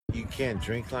can't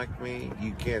drink like me.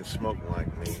 You can't smoke like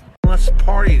me. Let's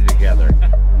party together.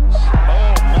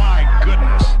 Oh my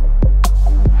goodness.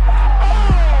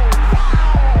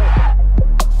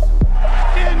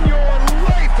 In your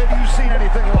life have you seen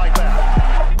anything like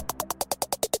that?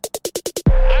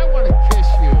 I want to kiss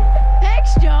you.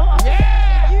 Thanks, Joe.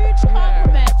 Yeah. Huge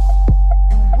compliment.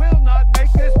 You will not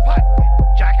make this putt,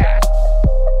 jackass.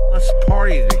 Let's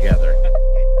party together.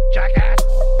 Jackass.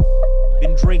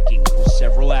 Been drinking for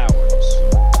several hours.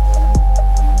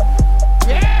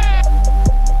 Yeah.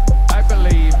 I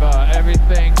believe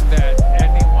everything that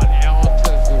anyone else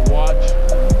has watched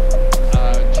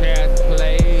Chad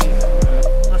play.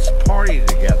 Let's party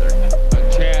together.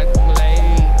 Chad play.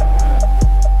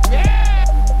 Yeah.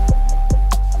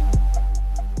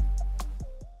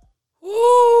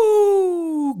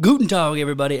 Woo! Guten Tag,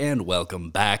 everybody, and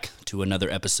welcome back to another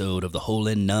episode of the Hole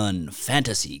in None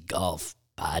Fantasy Golf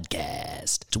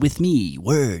Podcast. It's with me,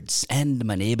 Words, and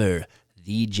my neighbor,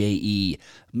 the JE,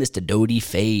 Mr. Dodie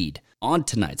Fade. On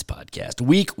tonight's podcast,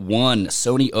 week 1,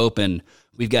 Sony Open,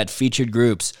 we've got featured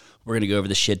groups. We're going to go over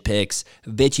the shit picks,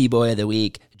 Bitchy Boy of the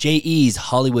Week, JE's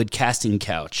Hollywood Casting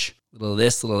Couch. Little of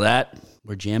this, little of that.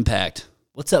 We're jam-packed.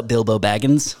 What's up, Bilbo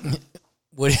Baggins?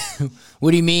 What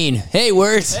do you mean? Hey,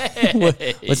 words.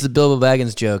 What's the Bilbo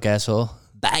Baggins joke, asshole?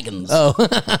 Baggins.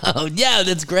 Oh, yeah,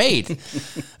 that's great.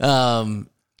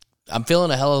 I'm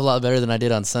feeling a hell of a lot better than I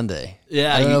did on Sunday.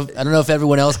 Yeah, I don't know if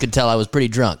everyone else could tell I was pretty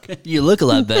drunk. You look a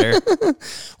lot better.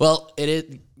 Well, it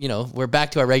is. We're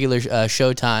back to our regular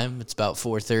show time. It's about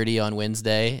 4:30 on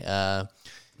Wednesday.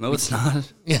 No, it's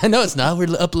not. Yeah, no, it's not.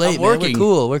 We're up late. I'm Man. working.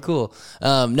 We're cool.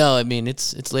 No, I mean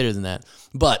it's later than that.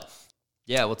 But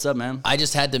Yeah, what's up, man? I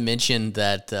just had to mention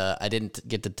that I didn't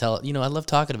get to tell. I love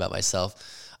talking about myself.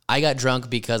 I got drunk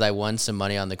because I won some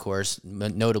money on the course,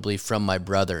 notably from my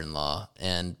brother-in-law,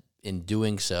 and in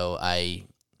doing so, I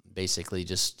basically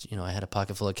just, I had a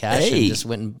pocket full of cash and just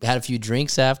went and had a few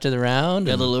drinks after the round.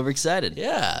 Got a And, little overexcited.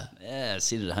 yeah. Yeah, I've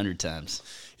seen it 100 times.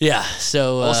 Yeah.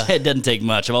 So Also, it doesn't take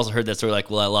much. I've also heard that story like,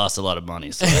 well, I lost a lot of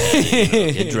money, so I had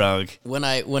to, get drunk. when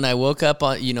I woke up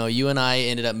on, you and I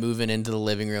ended up moving into the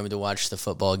living room to watch the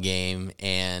football game,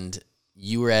 and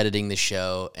you were editing the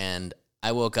show, and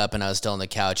I woke up and I was still on the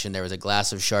couch, and there was a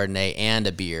glass of Chardonnay and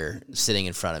a beer sitting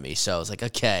in front of me. So I was like,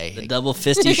 okay. The double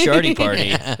fisty shardy party.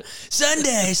 Yeah.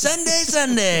 Sunday.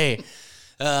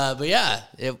 But yeah,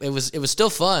 it was still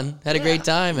fun. Had a great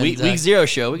time. And, Week 0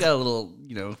 show. We got a little,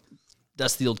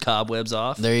 dust the old cobwebs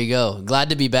off. There you go. Glad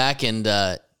to be back.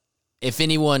 And if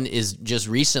anyone is just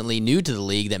recently new to the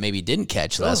league that maybe didn't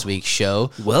catch last week's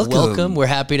show, welcome. We're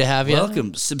happy to have you.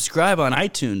 Welcome. Subscribe on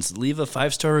iTunes. Leave a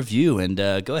 5-star review, and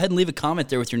go ahead and leave a comment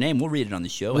there with your name. We'll read it on the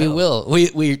show. We will.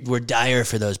 We're dire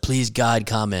for those. Please, God,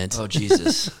 comment. Oh,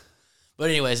 Jesus.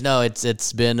 But anyways, no,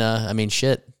 it's been,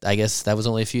 shit. I guess that was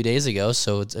only a few days ago,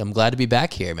 so I'm glad to be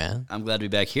back here, man. I'm glad to be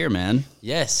back here, man.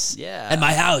 Yes. Yeah. At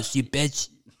my house, you bitch.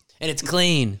 And it's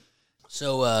clean.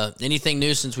 So, anything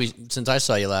new since I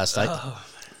saw you last?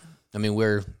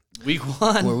 We're Week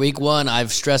 1. We're week 1.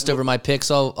 I've stressed over my picks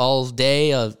all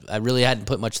day. I really hadn't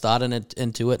put much thought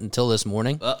into it until this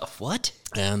morning. What?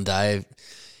 And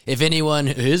if anyone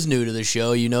who is new to the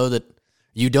show, you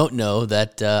don't know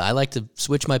that I like to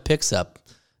switch my picks up,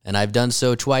 and I've done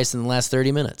so twice in the last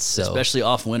 30 minutes. So Especially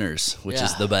off winners, which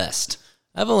is the best.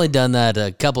 I've only done that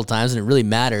a couple times, and it really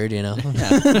mattered,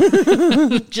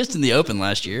 Just in the Open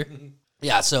last year.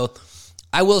 Yeah, so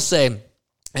I will say,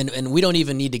 and we don't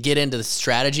even need to get into the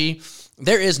strategy.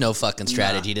 There is no fucking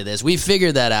strategy to this. We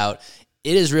figured that out.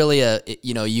 It is really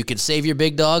you can save your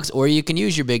big dogs or you can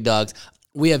use your big dogs.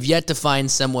 We have yet to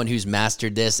find someone who's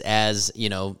mastered this as,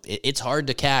 it's hard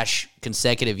to cash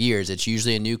consecutive years. It's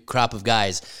usually a new crop of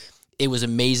guys. It was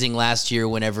amazing last year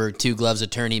whenever Two Gloves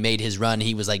Attorney made his run.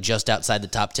 He was like just outside the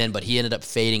top 10, but he ended up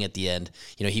fading at the end.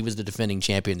 He was the defending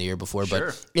champion the year before.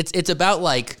 Sure. But it's about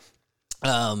like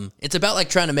trying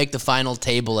to make the final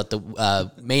table at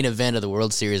the main event of the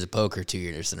World Series of Poker 2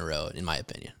 years in a row, in my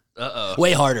opinion.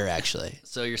 Way harder, actually.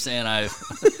 So you're saying I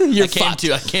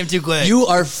came too quick. You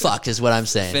are fucked, is what I'm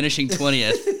saying. Finishing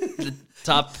 20th, the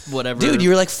top whatever. Dude, you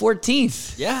were like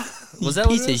 14th. Yeah. Was that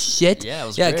piece of shit? Yeah, it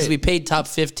was because we paid top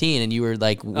 15, and you were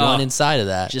like one inside of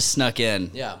that. Just snuck in.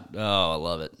 Yeah. Oh, I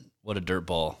love it. What a dirt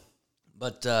ball.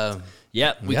 But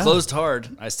we closed hard.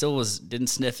 I still didn't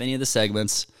sniff any of the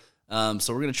segments. So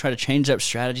we're gonna try to change up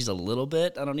strategies a little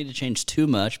bit. I don't need to change too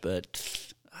much, but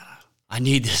I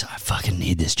need this. I fucking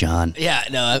need this, John. Yeah,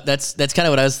 no, that's kind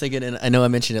of what I was thinking, and I know I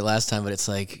mentioned it last time, but it's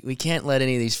like we can't let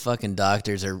any of these fucking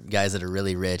doctors or guys that are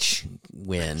really rich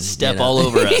win. Step all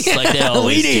over us like they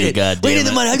always we need do. it. God We damn need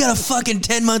the it. money. I got a fucking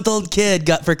 10-month-old kid.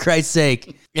 Got for Christ's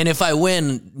sake. And if I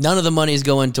win, none of the money's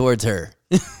going towards her.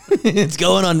 It's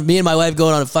going on me and my wife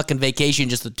going on a fucking vacation,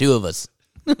 just the two of us.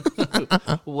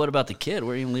 Well, what about the kid?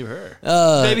 Where are you gonna leave her?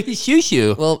 Baby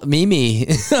Shoo. Well, Mimi.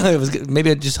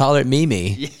 Maybe I'd just holler at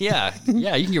Mimi. Yeah, you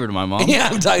can give her to my mom. Yeah,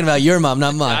 I'm talking about your mom,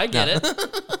 not mine. I get it.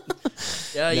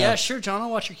 Yeah, sure, John. I'll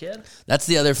watch your kid. That's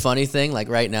the other funny thing. Like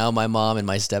right now, my mom and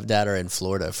my stepdad are in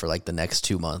Florida for like the next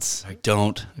 2 months. Like,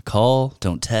 don't call,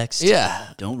 don't text.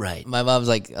 Yeah. Don't write. My mom's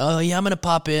like, oh, yeah, I'm going to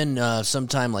pop in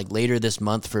sometime like later this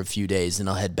month for a few days and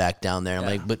I'll head back down there. I'm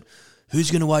like, but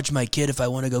who's going to watch my kid if I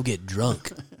want to go get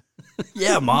drunk?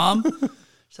 Yeah, Mom.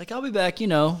 She's like, I'll be back,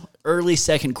 early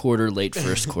second quarter, late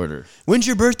first quarter. When's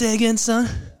your birthday again, son?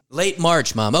 Late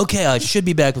March, Mom. Okay, I should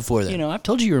be back before then. I've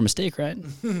told you were a mistake, right?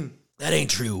 That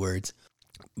ain't true words.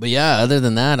 But yeah, other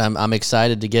than that, I'm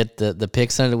excited to get the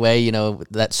picks underway.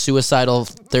 That suicidal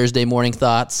Thursday morning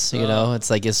thoughts. It's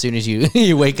like as soon as you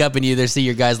you wake up and you either see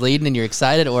your guys leading and you're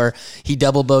excited, or he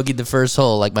double bogeyed the first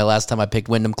hole, like my last time I picked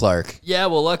Wyndham Clark. Yeah,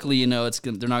 well, luckily, they're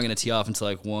not going to tee off until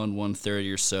like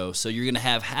 1:30 or so. So you're going to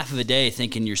have half of a day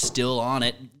thinking you're still on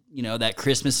it. That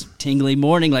Christmas tingly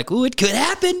morning, like, ooh, it could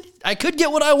happen. I could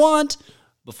get what I want.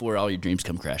 Before all your dreams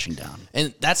come crashing down.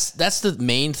 And that's the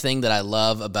main thing that I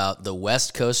love about the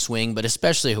West Coast swing, but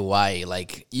especially Hawaii.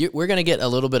 Like, we're going to get a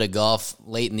little bit of golf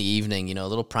late in the evening, a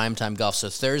little primetime golf. So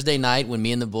Thursday night when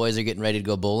me and the boys are getting ready to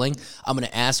go bowling, I'm going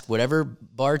to ask whatever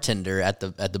bartender at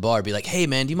the bar, be like, hey,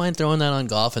 man, do you mind throwing that on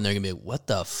golf? And they're going to be like, what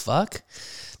the fuck?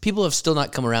 People have still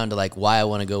not come around to like why I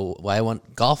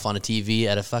want golf on a TV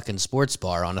at a fucking sports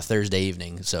bar on a Thursday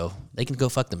evening. So they can go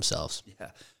fuck themselves.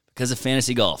 Yeah. Because of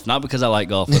fantasy golf, not because I like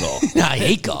golf at all. I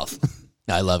hate golf.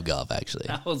 I love golf, actually.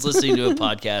 I was listening to a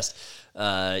podcast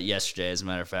yesterday, as a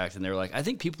matter of fact, and they were like, I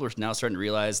think people are now starting to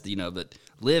realize, that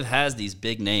LIV has these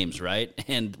big names, right?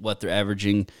 And what they're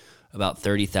averaging about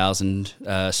 30,000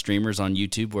 streamers on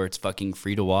YouTube where it's fucking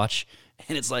free to watch.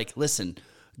 And it's like, listen,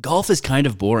 golf is kind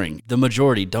of boring. The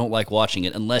majority don't like watching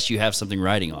it unless you have something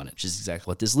riding on it, which is exactly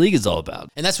what this league is all about.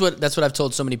 And that's what I've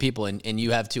told so many people, and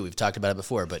you have too. We've talked about it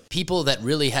before, but people that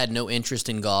really had no interest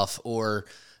in golf or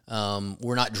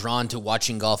were not drawn to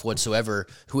watching golf whatsoever,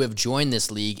 who have joined this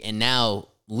league, and now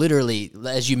literally,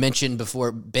 as you mentioned before,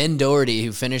 Ben Doherty,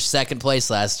 who finished second place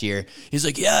last year, he's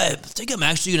like, yeah, I think I'm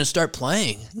actually going to start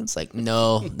playing. It's like,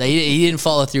 no, he didn't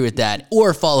follow through with that,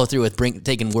 or follow through with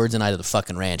taking Words and I to the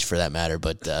fucking ranch, for that matter.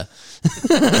 But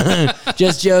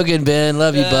just joking, Ben.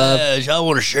 Love you, bub. I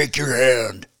want to shake your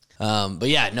hand. But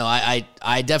yeah, no,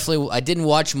 I definitely didn't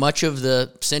watch much of the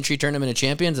Century Tournament of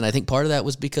Champions, and I think part of that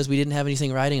was because we didn't have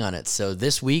anything riding on it. So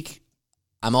this week,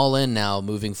 I'm all in now,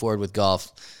 moving forward with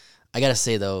golf. I got to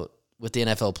say, though, with the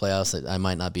NFL playoffs, I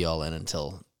might not be all in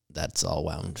until that's all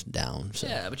wound down. So.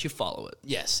 Yeah, but you follow it.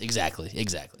 Yes, exactly.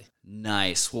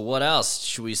 Nice. Well, what else?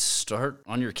 Should we start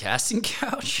on your casting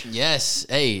couch? Yes.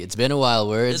 Hey, it's been a while,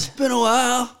 Words. It's been a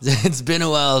while. It's been a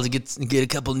while to get a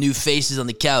couple new faces on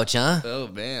the couch, huh? Oh,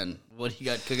 man. What do you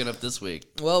got cooking up this week?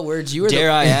 Well, Words, you were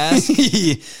Dare I ask?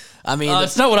 I mean,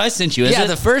 it's not what I sent you, is it?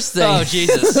 the first thing. Oh,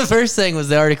 Jesus. The first thing was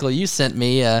the article you sent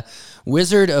me.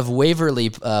 Wizard of Waverly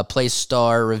Place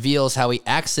star reveals how he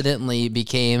accidentally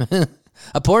became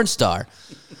a porn star.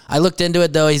 I looked into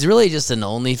it, though. He's really just an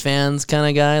OnlyFans kind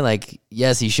of guy. Like,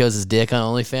 yes, he shows his dick on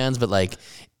OnlyFans, but like,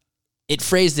 it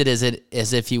phrased it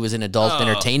as if he was in adult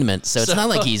entertainment. So it's not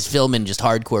like he's filming just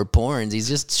hardcore porns. He's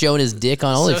just showing his dick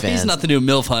on OnlyFans. So he's not the new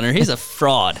MILF hunter. He's a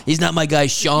fraud. He's not my guy,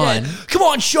 Sean. Yeah. Come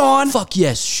on, Sean. Fuck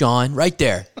yes, Sean. Right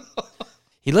there.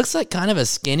 He looks like kind of a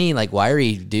skinny, like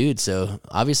wiry dude. So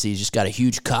obviously he's just got a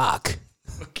huge cock.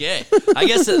 Okay. I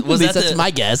guess it was that's my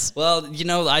guess. Well,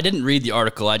 I didn't read the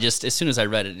article. As soon as I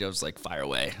read it, I was like, fire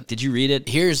away. Did you read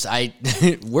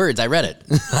it? Words. I read it.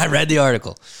 I read the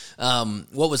article.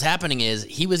 What was happening is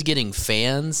he was getting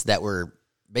fans that were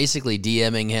basically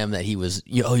DMing him that he was,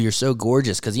 you're so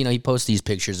gorgeous. Cause he posts these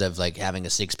pictures of like having a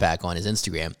 6-pack on his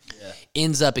Instagram,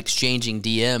 ends up exchanging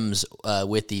DMs,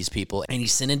 with these people, and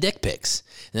he's sending dick pics.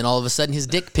 And then all of a sudden his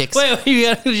dick pics. Wait, you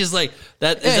got just like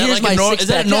that. Is that here's like my is that a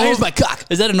six-pack. normal? Here's my cock.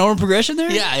 Is that a normal progression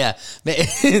there? Yeah. Then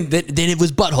it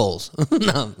was buttholes.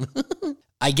 No.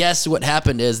 I guess what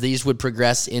happened is these would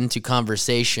progress into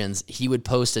conversations. He would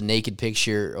post a naked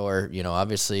picture, or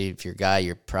obviously, if you're a guy,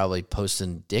 you're probably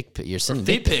posting you're sending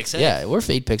feet pics. Yeah, or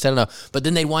feet pics. I don't know, but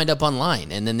then they'd wind up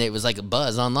online, and then it was like a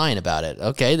buzz online about it.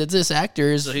 Okay, that's this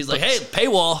actor's. So he's like, hey,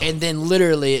 paywall. And then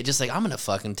literally, it just like, I'm gonna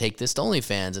fucking take this to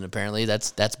OnlyFans, and apparently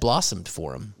that's blossomed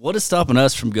for him. What is stopping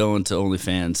us from going to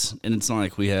OnlyFans? And it's not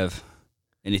like we have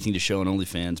anything to show on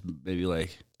OnlyFans. Maybe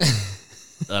like,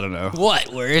 I don't know.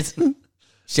 What words?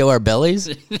 Show our bellies?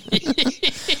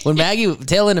 When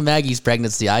tail end of Maggie's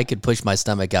pregnancy, I could push my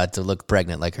stomach out to look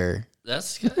pregnant like her.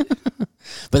 That's good.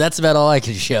 But that's about all I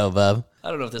can show, bub. I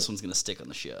don't know if this one's going to stick on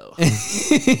the show.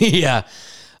 Yeah.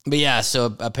 But yeah,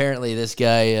 so apparently this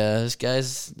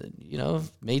guy's,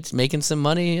 making some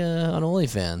money on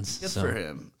OnlyFans. Good So, for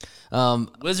him.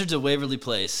 Wizards of Waverly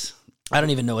Place. I don't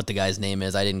even know what the guy's name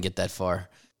is. I didn't get that far.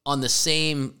 On the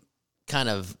same kind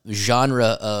of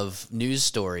genre of news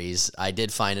stories, I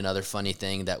did find another funny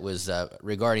thing that was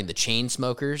regarding the chain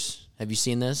smokers. Have you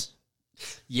seen this?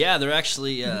 Yeah, they're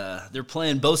actually they're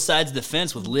playing both sides of the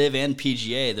fence with Live and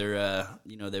PGA.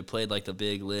 They're they played like the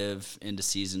big Live end of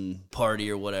season party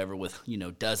or whatever with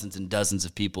dozens and dozens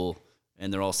of people,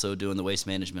 and they're also doing the Waste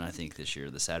Management, I think, this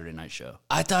year, the Saturday night show.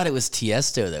 I thought it was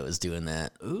Tiesto that was doing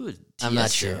that. Ooh, I'm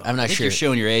not sure. I'm not I think sure. You're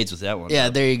showing your age with that one. Yeah,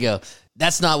 there you go.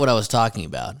 That's not what I was talking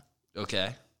about.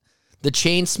 Okay. The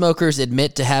chain smokers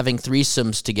admit to having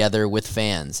threesomes together with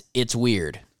fans. It's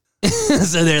weird.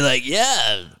 So they're like,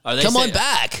 yeah, Are they come on saying-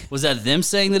 back. Was that them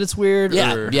saying that it's weird?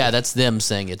 Yeah, or? yeah, that's them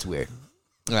saying it's weird.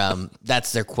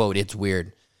 That's their quote. It's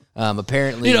weird.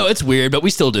 Apparently, it's weird, but we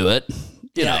still do it.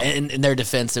 in their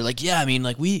defense, they're like, yeah, I mean,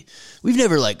 like we've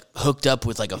never like hooked up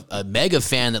with like a mega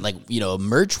fan that like a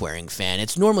merch wearing fan.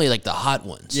 It's normally like the hot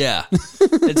ones. Yeah.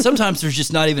 And sometimes there's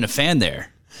just not even a fan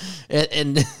there.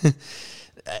 and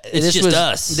It's just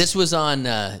us. This was on,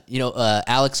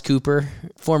 Alex Cooper,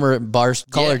 former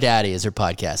Call Her Daddy is her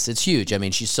podcast. It's huge. I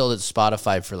mean, she sold it to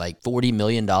Spotify for like $40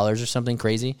 million or something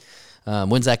crazy.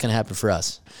 When's that going to happen for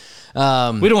us? We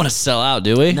don't want to sell out,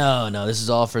 do we? No, this is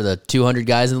all for the 200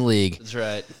 guys in the league. That's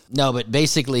right. No, but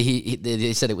basically,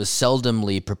 they said it was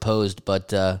seldomly proposed,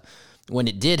 but when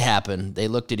it did happen, they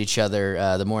looked at each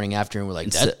other the morning after and were like,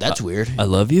 that's weird. I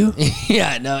love you.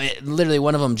 Yeah, no, literally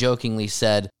one of them jokingly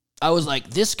said, I was like,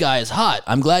 this guy is hot.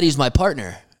 I'm glad he's my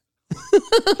partner.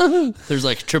 There's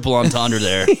like triple entendre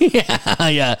there.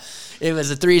 Yeah. It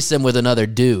was a threesome with another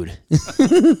dude.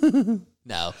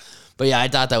 No. But yeah, I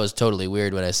thought that was totally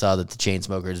weird when I saw that the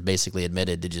Chainsmokers basically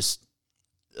admitted to just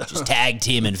tag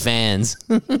teaming fans.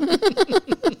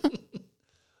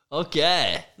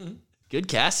 Okay. Good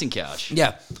casting couch.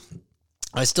 Yeah.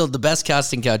 The best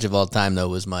casting couch of all time, though,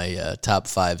 was my top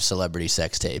 5 celebrity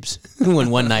sex tapes.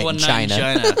 One night in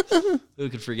China. Who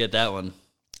could forget that one?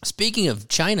 Speaking of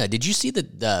China, did you see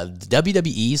that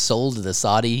WWE sold the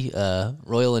Saudi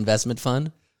Royal Investment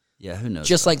Fund? Yeah, who knows?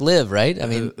 Just like Live, right? I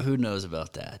mean, who knows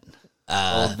about that?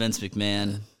 Old Vince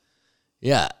McMahon.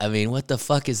 yeah. I mean, what the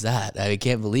fuck is that? I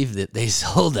can't believe that they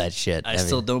sold that shit. I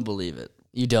still don't believe it.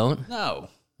 You don't? No.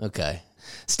 Okay.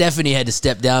 Stephanie had to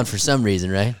step down for some reason,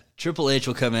 right? Triple H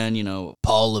will come in,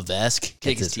 Paul Levesque.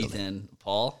 kick his teeth in.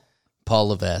 Paul? Paul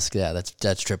Levesque. Yeah,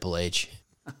 that's Triple H.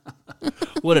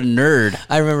 What a nerd.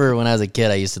 I remember when I was a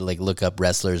kid, I used to like look up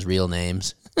wrestlers' real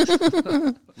names.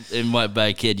 And what, by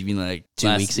a kid, you mean like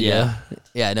 2 weeks ago. Yeah.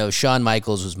 Yeah, no, Shawn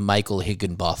Michaels was Michael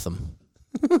Higginbotham.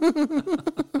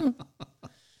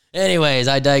 Anyways,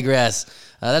 I digress.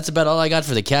 That's about all I got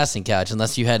for the casting couch,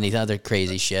 unless you had any other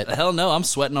crazy shit. Hell no, I'm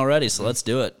sweating already, so let's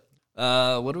do it.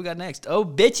 What do we got next? Oh,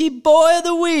 Bitchy Boy of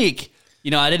the Week.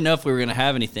 I didn't know if we were going to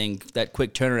have anything, that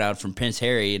quick turnaround from Prince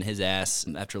Harry and his ass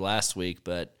after last week,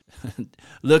 but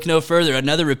look no further.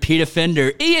 Another repeat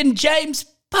offender, Ian James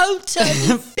Poulter,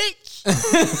 bitch.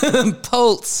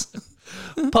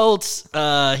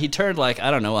 Poltz. He turned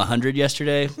 100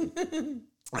 yesterday.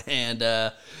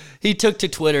 And he took to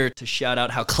Twitter to shout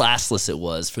out how classless it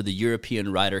was for the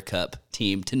European Ryder Cup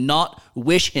team to not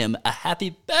wish him a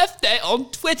happy birthday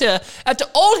on Twitter after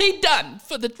all he'd done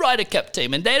for the Ryder Cup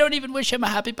team, and they don't even wish him a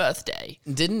happy birthday.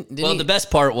 The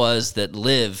best part was that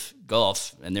Live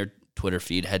Golf and their Twitter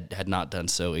feed had not done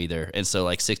so either, and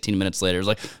so 16 minutes later, it was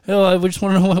like, oh, I just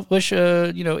want to wish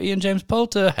Ian James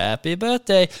Poulter happy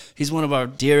birthday. He's one of our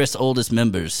dearest, oldest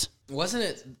members. Wasn't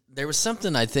it? There was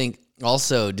something, I think.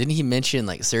 Also, didn't he mention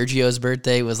Sergio's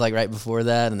birthday was right before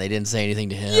that, and they didn't say anything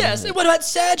to him? Yes. And what about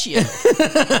Sergio?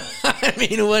 I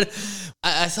mean,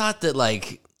 I thought that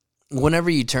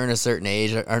whenever you turn a certain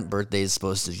age, aren't birthdays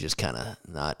supposed to just kind of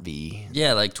not be?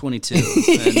 Yeah, 22. And then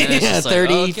it's just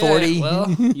 30, 40. Well,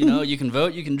 you can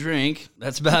vote, you can drink.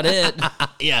 That's about it.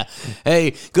 Yeah.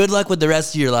 Hey, good luck with the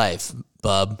rest of your life,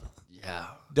 bub. Yeah.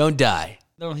 Don't die.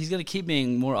 No, he's going to keep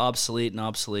being more obsolete,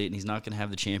 and he's not going to have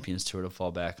the Champions Tour to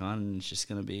fall back on, and it's just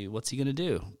going to be, what's he going to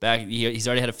do? He's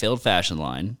already had a failed fashion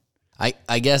line.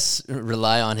 I guess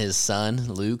rely on his son,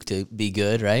 Luke, to be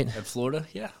good, right? At Florida?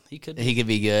 Yeah, he could. He could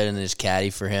be good, and there's caddy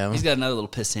for him. He's got another little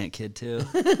pissant kid, too.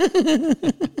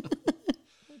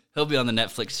 He'll be on the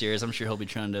Netflix series. I'm sure he'll be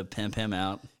trying to pimp him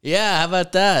out. Yeah, how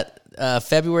about that?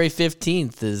 February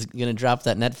 15th is going to drop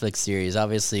that Netflix series.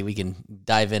 Obviously, we can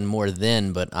dive in more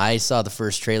then, but I saw the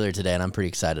first trailer today, and I'm pretty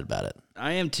excited about it.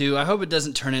 I am too. I hope it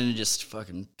doesn't turn into just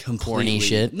fucking completely Corny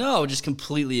shit. No, just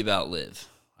completely about Liv.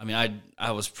 I mean,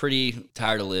 I was pretty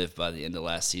tired of Liv by the end of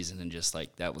last season, and just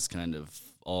like that was kind of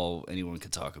all anyone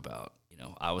could talk about. You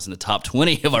know, I was in the top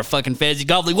 20 of our fucking fantasy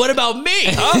golf league. What about me?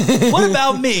 Huh? What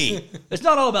about me? It's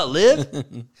not all about Liv.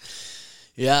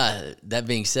 Yeah, that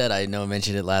being said, I know I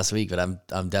mentioned it last week, but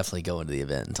I'm definitely going to the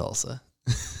event in Tulsa.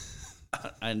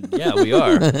 And yeah, we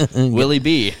are. Willie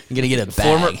B. I'm going to get a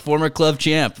bag. Former club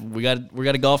champ. We got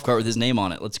a golf cart with his name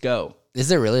on it. Let's go. Is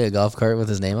there really a golf cart with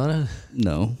his name on it?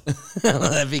 No.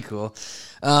 That'd be cool.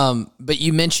 But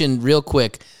you mentioned real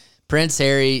quick, Prince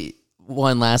Harry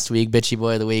won last week, Bitchy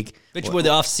Boy of the Week. Bitchy Boy the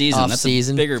off-season. That's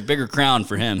a bigger crown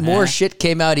for him. More shit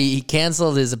came out. He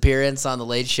canceled his appearance on The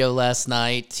Late Show last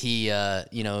night. He,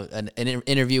 an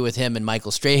interview with him and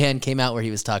Michael Strahan came out where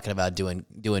he was talking about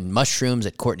doing mushrooms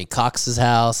at Courtney Cox's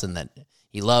house, and that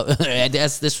he loved. I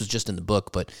guess this was just in the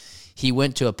book, but he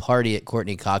went to a party at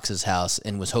Courtney Cox's house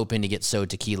and was hoping to get so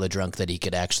tequila drunk that he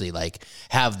could actually like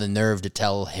have the nerve to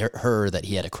tell her that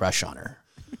he had a crush on her.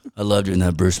 I loved doing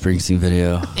that Bruce Springsteen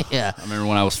video. Yeah. I remember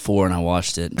when I was 4 and I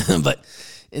watched it. But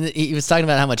he was talking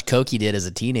about how much coke he did as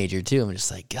a teenager, too. I'm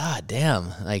just like, God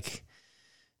damn. Like,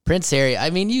 Prince Harry, I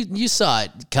mean, you saw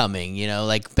it coming, you know,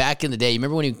 like back in the day. You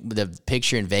remember when the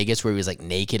picture in Vegas where he was like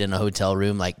naked in a hotel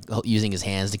room, like using his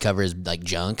hands to cover his like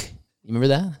junk? You remember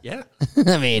that? Yeah.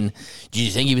 I mean, do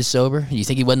you think he was sober? Do you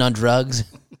think he wasn't on drugs?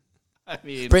 I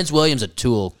mean, Prince William's a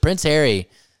tool. Prince Harry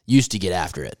used to get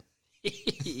after it.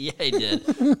 Yeah, he did.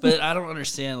 But I don't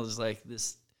understand. It was like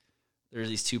this. There's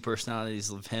these two personalities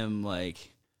of him. Like,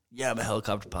 yeah, I'm a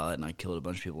helicopter pilot, and I killed a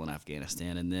bunch of people in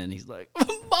Afghanistan. And then he's like,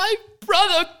 my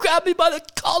brother grabbed me by the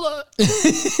collar.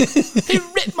 He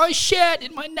ripped my shirt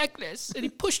in my necklace, and he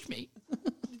pushed me.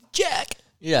 Jack.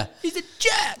 Yeah. He's a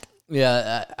jack.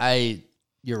 Yeah,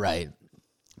 you're right.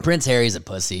 Prince Harry's a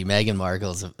pussy. Meghan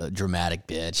Markle's a dramatic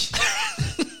bitch.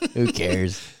 Who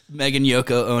cares? Meghan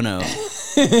Yoko Ono.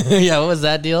 Yeah, what was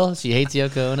that deal? She hates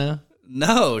Yoko Ono?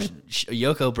 No,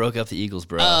 Yoko broke up the Eagles,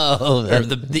 bro. Oh, or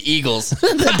the Eagles.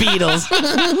 The Beatles.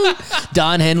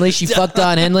 Don Henley. She fucked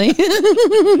Don Henley.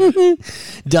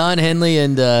 Don Henley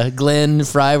and Glenn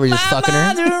Fry were just fucking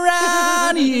her.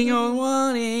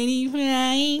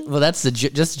 Well, that's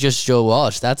just Joe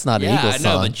Walsh. That's not an Eagles song.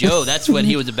 Yeah, I know, but Joe, that's what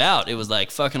he was about. It was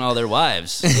like fucking all their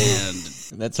wives. And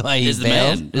that's why he's the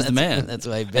man. Is the man. That's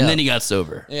why he bailed. And then he got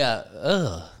sober. Yeah.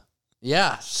 Ugh.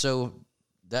 Yeah. So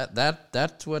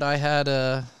that's what I had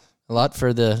a lot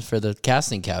for the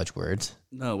casting couch words.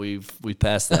 No, we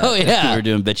passed that. Oh yeah, we were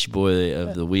doing Bitchy Boy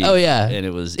of the Week. Oh yeah, and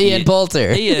it was Ian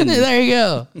Poulter. Ian, there you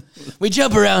go. We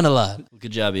jump around a lot.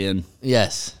 Good job, Ian.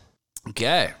 Yes.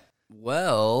 Okay.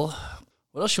 Well,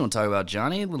 what else you want to talk about,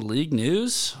 Johnny? A little league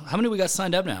news. How many we got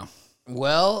signed up now?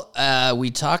 Well, we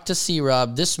talked to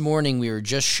C-Rob this morning. We were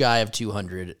just shy of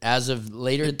 200. As of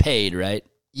later, paid, right?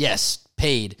 Yes,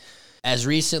 paid. As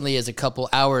recently as a couple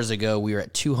hours ago, we were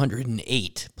at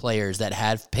 208 players that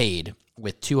have paid,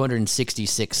 with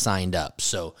 266 signed up.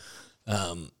 So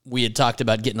we had talked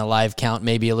about getting a live count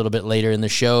maybe a little bit later in the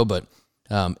show, but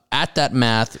at that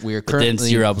math, we are currently... But then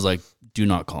C-Rob was like, do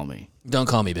not call me. Don't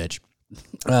call me, bitch.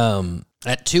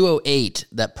 At 208,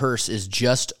 that purse is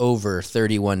just over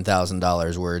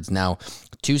 $31,000 words. Now,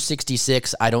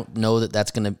 266, I don't know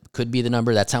that's could be the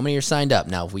number. That's how many are signed up.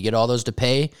 Now, if we get all those to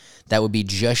pay, that would be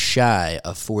just shy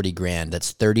of 40 grand.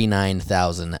 That's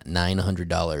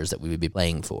 $39,900 that we would be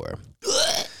playing for.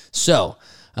 So,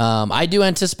 I do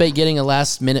anticipate getting a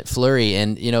last minute flurry,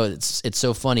 and you know, it's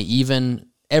so funny. Even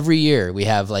every year we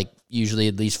have like usually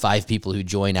at least 5 people who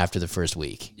join after the first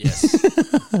week. Yes.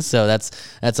 So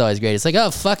that's always great. It's like, oh,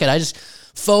 fuck it. I just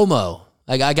FOMO.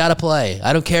 I got to play.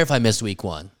 I don't care if I miss week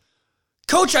 1.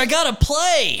 Coach, I got to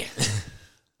play.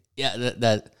 Yeah,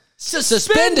 that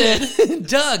suspended.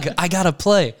 Doug, I got to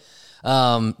play.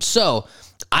 So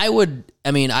I'd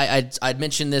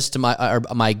mentioned this to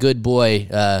my good boy,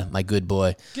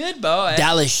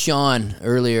 Dallas Sean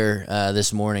earlier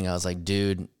this morning. I was like,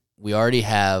 dude, we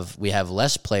have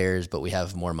less players, but we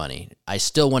have more money. I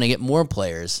still want to get more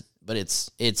players, but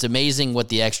it's amazing what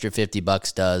the extra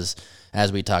 $50 does.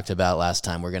 As we talked about last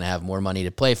time, we're going to have more money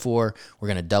to play for. We're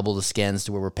going to double the skins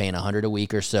to where we're paying $100 a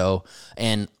week or so.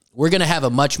 And we're going to have a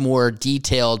much more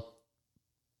detailed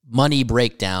money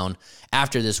breakdown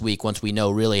after this week once we know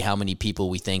really how many people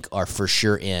we think are for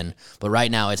sure in. But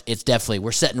right now, it's definitely,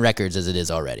 we're setting records as it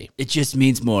is already. It just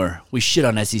means more. We shit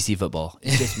on SEC football.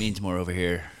 It just means more over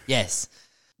here. Yes.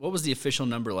 What was the official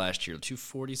number last year?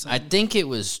 240 I something? think it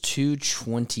was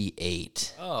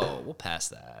 228. Oh, we'll pass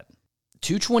that.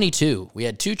 222. We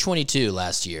had 222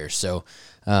 last year. So,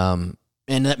 and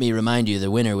let me remind you, the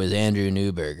winner was Andrew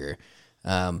Newberger.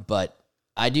 But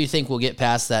I do think we'll get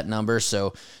past that number.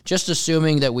 So just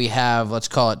assuming that we have, let's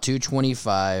call it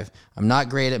 225. I'm not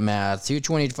great at math.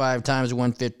 225 times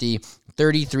 150,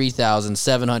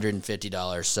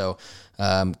 $33,750. So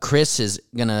Chris is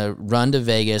going to run to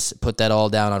Vegas, put that all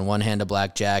down on one hand of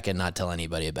blackjack, and not tell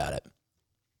anybody about it.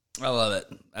 I love it.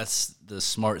 That's the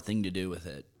smart thing to do with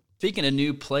it. Speaking of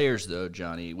new players, though,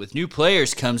 Johnny, with new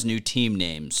players comes new team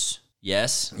names.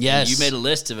 Yes? Yes. You made a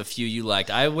list of a few you liked.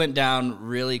 I went down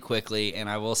really quickly, and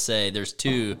I will say there's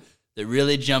two that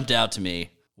really jumped out to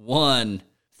me. One,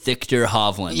 Victor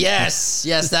Hovland. Yes,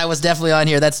 that was definitely on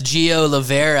here. That's Gio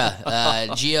Rivera.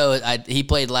 Gio, he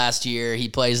played last year. He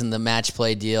plays in the match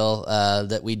play deal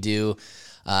that we do.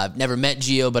 I've never met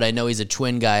Gio, but I know he's a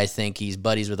Twin guy. I think he's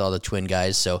buddies with all the Twin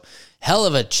guys. So hell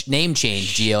of a name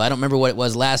change, Gio. I don't remember what it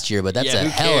was last year, but that's a who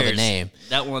hell of a cares? name.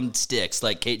 That one sticks,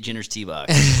 like Kate Jenner's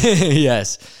T-Box.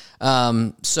 Yes.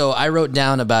 So I wrote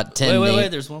down about 10 names. Wait,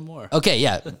 there's one more. Okay,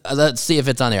 yeah. Let's see if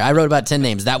it's on there. I wrote about 10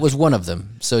 names. That was one of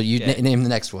them. So you name the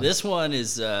next one. This one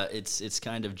is it's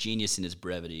kind of genius in its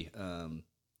brevity.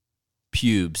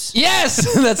 Pubes. Yes,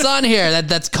 that's on here.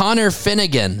 That's Connor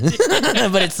Finnegan,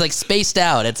 but it's like spaced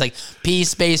out. It's like P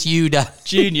space U dot.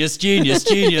 Genius.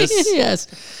 Yes,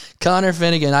 Connor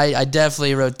Finnegan. I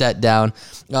definitely wrote that down.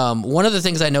 One of the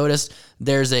things I noticed,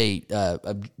 there's a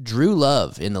Drew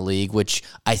Love in the league, which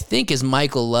I think is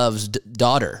Michael Love's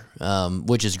daughter,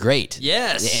 which is great.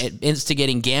 Yes.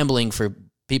 Instigating gambling for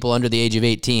people under the age of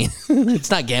 18. It's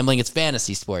not gambling, it's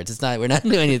fantasy sports. It's not, we're not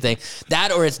doing anything.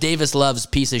 That or it's Davis Love's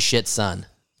piece of shit son.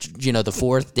 You know, the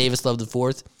fourth, Davis Love the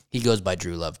fourth. He goes by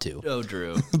Drew Love too. Oh,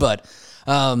 Drew. But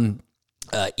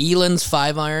Eland's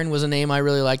 5-iron was a name I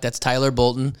really like. That's Tyler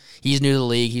Bolton. He's new to the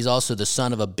league. He's also the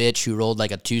son of a bitch who rolled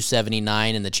like a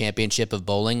 279 in the championship of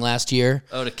bowling last year.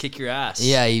 Oh, to kick your ass.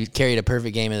 Yeah, he carried a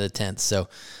perfect game in the 10th. So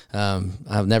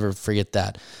I'll never forget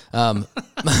that.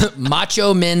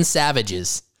 Macho Men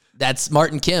Savages. That's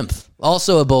Martin Kemp,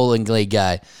 also a bowling league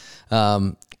guy.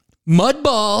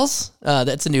 Mudballs.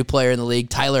 That's a new player in the league.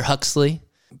 Tyler Huxley.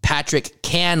 Patrick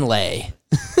Canlay.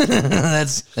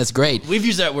 That's great. We've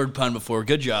used that word pun before.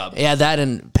 Good job. Yeah, that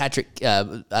and Patrick.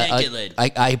 get laid.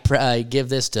 I give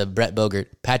this to Brett Bogert.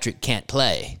 Patrick can't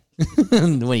play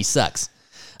when he sucks.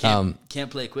 Can't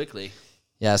play quickly.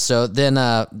 Yeah, so then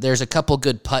there's a couple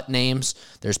good putt names.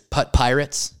 There's Putt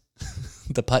Pirates.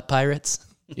 The Putt Pirates,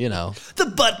 you know. The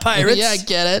Butt Pirates. Yeah, I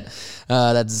get it.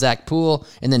 That's Zach Poole.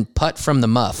 And then Putt from the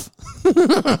Muff.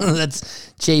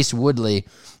 That's Chase Woodley.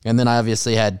 And then I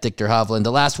obviously had Victor Hovland.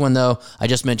 The last one, though, I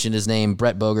just mentioned his name,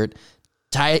 Brett Bogert.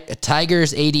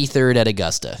 Tigers 83rd at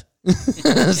Augusta.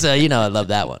 So, you know, I love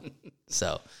that one.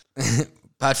 So,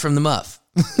 Putt from the Muff.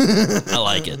 I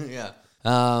like it. Yeah.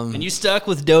 And you stuck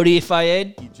with Dodi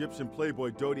Fayed? Egyptian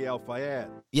playboy Dodi Al Fayed.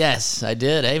 Yes, I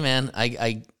did. Hey, man,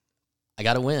 I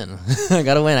got to win. I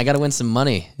got to win some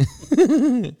money.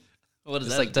 What does Just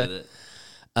that like do that. with it?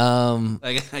 I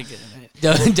get it.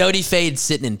 Dodi Fade's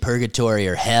sitting in purgatory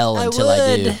or hell until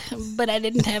I do. But I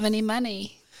didn't have any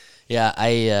money. Yeah,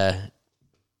 I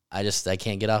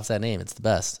can't get off that name. It's the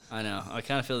best. I know. I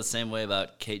kind of feel the same way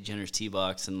about Kate Jenner's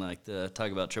T-Box and like the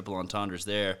talk about triple entendres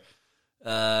there.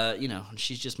 You know,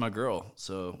 she's just my girl,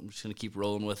 so I'm just gonna keep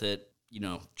rolling with it. You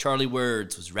know, Charlie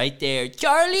Words was right there,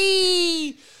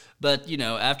 Charlie. But you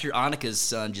know, after Annika's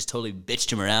son just totally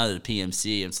bitched him around at the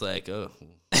PMC, it's like, oh,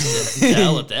 the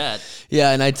hell with that.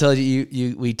 Yeah, and I told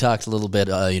you we talked a little bit,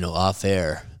 off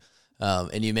air.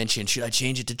 And you mentioned, should I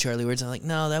change it to Charlie Words? I'm like,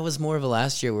 no, that was more of a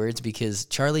last year Words because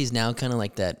Charlie's now kind of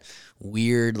like that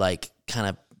weird, like kind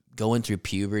of going through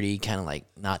puberty, kind of like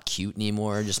not cute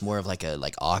anymore, just more of like a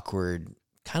awkward,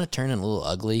 kind of turning a little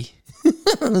ugly.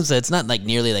 So it's not like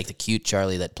nearly like the cute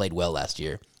Charlie that played well last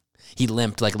year. He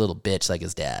limped like a little bitch like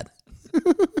his dad.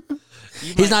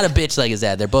 He's not a bitch like his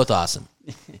dad. They're both awesome.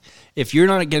 If you're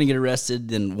not going to get arrested,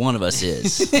 then one of us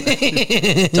is.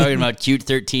 Talking about cute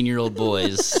 13-year-old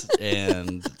boys,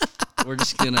 and we're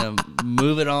just going to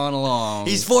move it on along.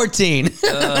 He's 14.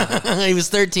 He was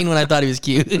 13 when I thought he was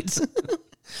cute.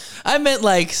 I meant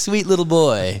like sweet little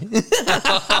boy.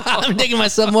 I'm digging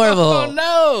myself more of a hole. Oh,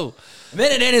 no. I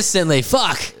meant it innocently.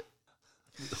 Fuck.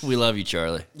 We love you,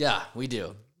 Charlie, Yeah, we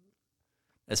do.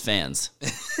 as fans.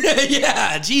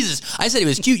 Yeah, Jesus. I said he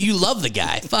was cute. You love the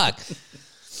guy. Fuck.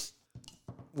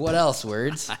 What else,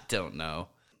 Words? I don't know.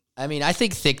 I mean, I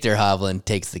think Victor Hovland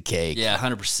takes the cake. Yeah,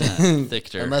 100%.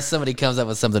 Victor. Unless somebody comes up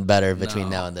with something better between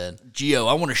now and then. Gio,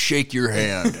 I want to shake your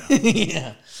hand.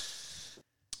 Yeah.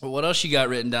 Well, what else you got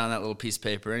written down on that little piece of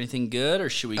paper? Anything good, or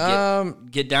should we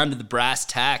get down to the brass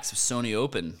tacks of Sony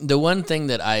Open? The one thing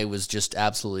that I was just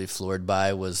absolutely floored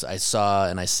by was I saw,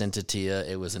 and I sent it to you,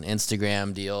 it was an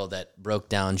Instagram deal that broke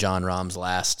down Jon Rahm's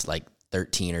last,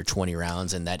 13 or 20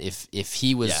 rounds, and that if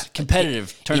he was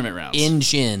competitive tournament rounds in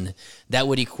Gin, that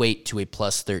would equate to a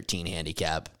plus 13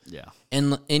 handicap. Yeah.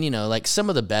 And some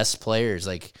of the best players,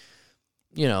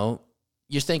 you're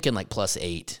thinking plus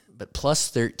 8, but plus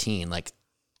 13,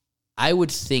 I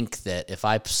would think that if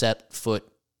I set foot,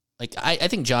 I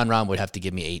think Jon Rahm would have to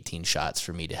give me 18 shots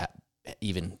for me to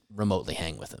even remotely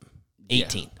hang with him.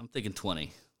 18. Yeah, I'm thinking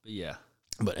 20, but yeah.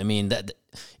 But I mean, that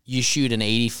you shoot an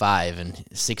 85 and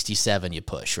 67, you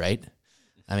push, right?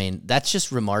 I mean, that's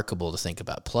just remarkable to think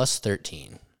about. Plus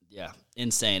 13. Yeah,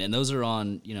 insane. And those are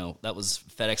on, that was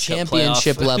FedEx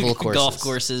Championship Cup playoff level courses. Golf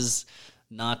courses,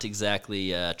 not exactly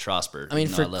Trosper. I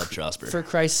mean, I love Trosper. For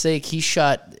Christ's sake, he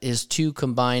shot his 2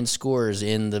 combined scores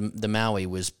in the Maui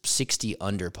was 60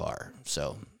 under par.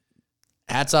 So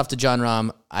hats off to Jon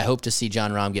Rahm. I hope to see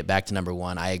Jon Rahm get back to number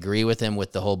 1. I agree with him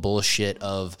with the whole bullshit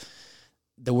of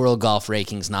the world golf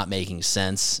rankings not making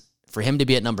sense. For him to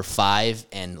be at number 5,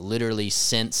 and literally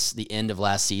since the end of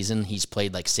last season, he's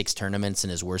played 6 tournaments,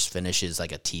 and his worst finish is a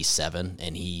T7,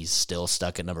 and he's still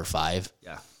stuck at number 5.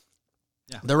 Yeah.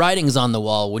 The writing's on the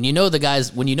wall. When you know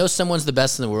someone's the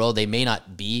best in the world, they may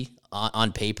not be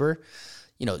on paper.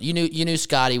 You knew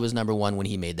Scotty was number 1 when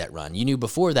he made that run. You knew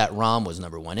before that Rahm was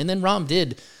number 1, and then Rahm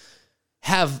did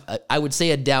have, I would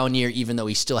say, a down year, even though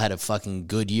he still had a fucking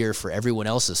good year for everyone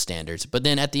else's standards. But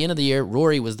then at the end of the year,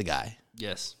 Rory was the guy.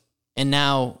 Yes. And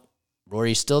now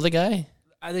Rory's still the guy?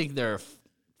 I think there are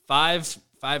five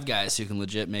guys who can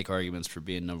legit make arguments for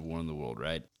being number 1 in the world,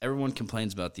 right? Everyone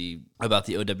complains about the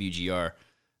OWGR.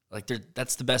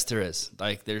 That's the best there is.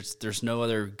 There's no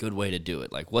other good way to do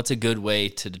it. What's a good way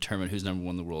to determine who's number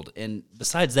 1 in the world? And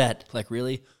besides that,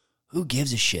 really, who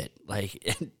gives a shit?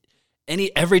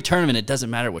 Every tournament, it doesn't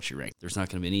matter what you rank. There's not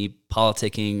going to be any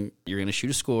politicking. You're going to shoot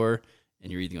a score,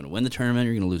 and you're either going to win the tournament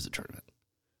or you're going to lose the tournament.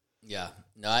 Yeah.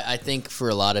 No, I think for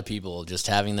a lot of people, just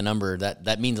having the number,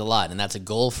 that means a lot, and that's a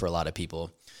goal for a lot of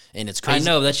people. And it's crazy.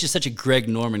 I know, that's just such a Greg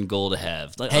Norman goal to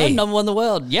have. Hey. I'm number 1 in the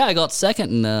world. Yeah, I got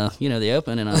second in the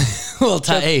Open, and I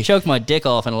Hey. choked my dick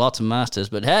off in lots of Masters.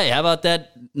 But hey, how about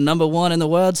that number 1 in the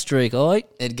world streak, all right?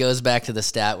 It goes back to the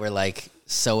stat where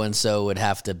so-and-so would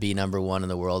have to be number 1 in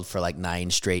the world for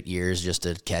 9 straight years just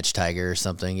to catch Tiger or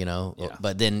something, Yeah.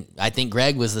 But then I think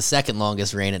Greg was the second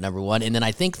longest reign at number 1, and then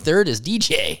I think third is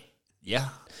DJ. Yeah.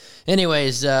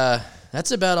 Anyways,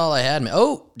 that's about all I had.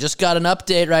 Oh, just got an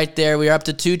update right there. We are up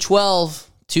to 212.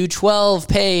 212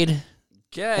 paid.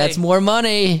 Okay. That's more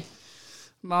money.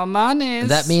 My money.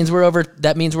 That means we're over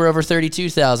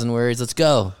 32,000 words. Let's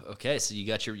go. Okay, so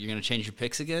you're going to change your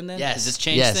picks again then? Yes. Does this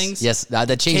change things? Yes.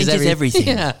 That changes everything.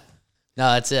 Yeah.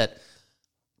 No, that's it.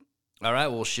 All right,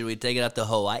 well, should we take it up to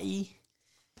Hawaii?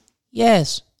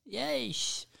 Yes.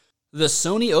 Yes. The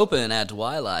Sony Open at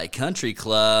Waialae Country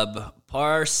Club,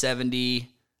 par 70,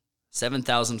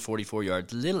 7,044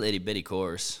 yards. Little itty-bitty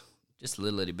course. Just a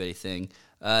little itty-bitty thing.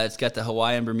 It's got the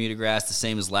Hawaiian Bermuda grass, the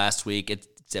same as last week,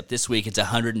 except this week it's a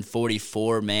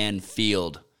 144-man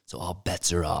field, so all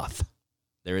bets are off.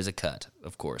 There is a cut,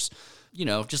 of course.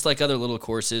 Just like other little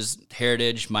courses,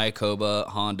 Heritage, Mayakoba,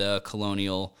 Honda,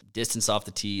 Colonial, distance off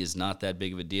the tee is not that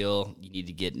big of a deal. You need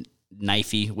to get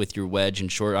knifey with your wedge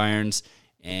and short irons,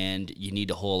 and you need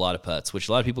to hole a lot of putts, which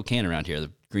a lot of people can around here. The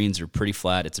greens are pretty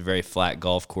flat. It's a very flat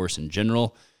golf course in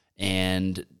general,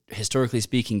 and historically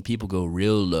speaking, people go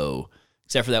real low,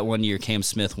 except for that one year Cam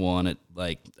Smith won at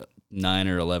 9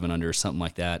 or 11 under or something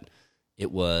like that.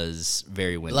 It was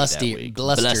very windy that week.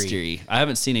 Blustery. I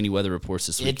haven't seen any weather reports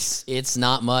this week. It's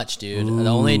not much, dude. Ooh. The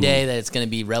only day that it's going to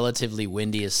be relatively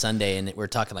windy is Sunday, and we're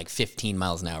talking 15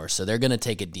 miles an hour. So they're going to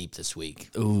take it deep this week.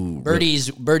 Ooh,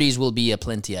 birdies will be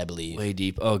aplenty, I believe. Way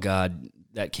deep. Oh God,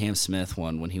 that Cam Smith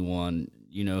one when he won.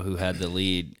 Who had the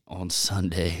lead on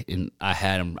Sunday, and I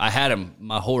had him.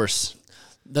 My horse.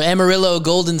 The Amarillo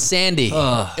Golden Sandy.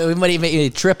 We might even a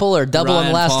triple or double on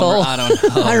the last hole. I don't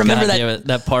know. I remember that.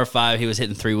 That par 5, he was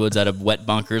hitting 3 woods out of wet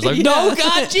bunkers. No,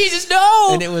 God, Jesus,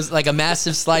 no! And it was a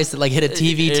massive slice that hit a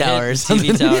TV tower or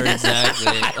something. TV tower, exactly.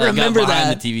 I remember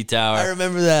that. The TV tower. I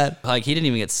remember that. He didn't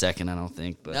even get second, I don't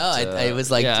think. But, no, it was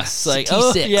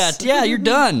T6. Yeah, you're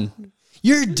done.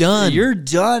 You're done. You're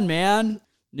done, man.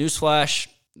 Newsflash.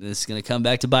 This is going to come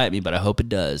back to bite me, but I hope it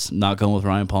does. I'm not going with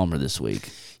Ryan Palmer this week.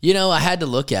 You know, I had to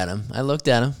look at him. I looked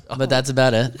at him, but that's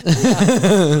about it.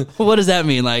 Well, what does that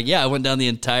mean? Like, yeah, I went down the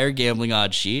entire gambling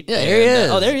odds sheet. Yeah, here he is.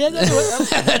 Oh, there he is.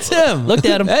 That's him. Looked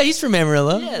at him. Hey, he's from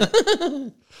Amarillo. Yeah.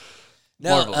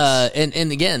 No, Marvelous.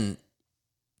 and again,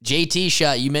 JT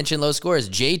shot. You mentioned low scores.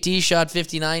 JT shot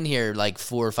 59 here like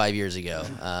 4 or 5 years ago.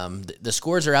 The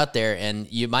scores are out there,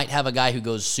 and you might have a guy who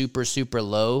goes super, super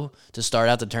low to start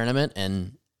out the tournament,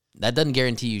 and that doesn't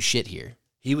guarantee you shit here.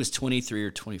 He was 23 or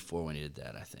 24 when he did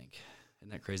that, I think. Isn't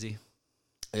that crazy?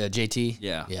 JT?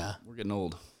 Yeah. We're getting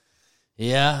old.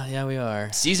 Yeah, we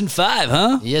are. Season 5,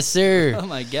 huh? Yes, sir. Oh,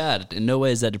 my God. In no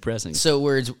way is that depressing. So,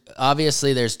 Words,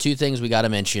 obviously, there's two things we got to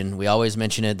mention. We always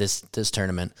mention it this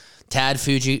tournament. Tad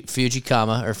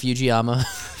Fujikawa,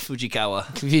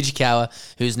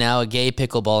 who's now a gay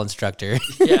pickleball instructor.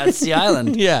 Yeah, it's the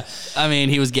island. Yeah. I mean,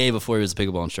 he was gay before he was a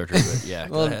pickleball instructor, but yeah,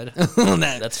 go ahead.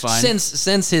 That's fine.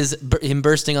 Since him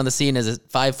bursting on the scene as a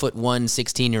 5'1",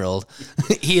 16-year-old,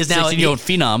 he is now 16-year-old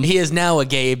phenom. He is now a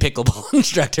gay pickleball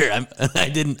instructor. I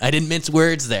didn't mince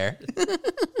words there.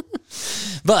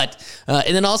 But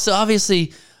and then also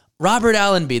obviously Robert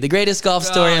Allenby, the greatest golf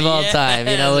story of all time.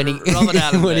 You know, when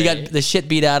he got the shit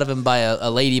beat out of him by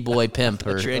a lady boy pimp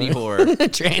or tranny whore.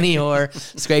 Tranny whore,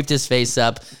 scraped his face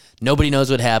up. Nobody knows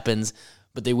what happens,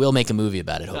 but they will make a movie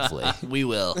about it, hopefully. We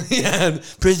will. Yeah,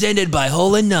 presented by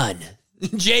Hole in None.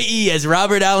 J.E. as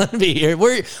Robert Allenby here.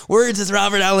 Words as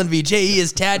Robert Allenby. J.E.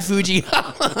 as Tad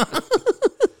Fujikawa.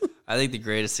 I think the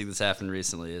greatest thing that's happened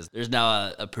recently is there's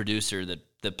now a producer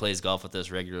that plays golf with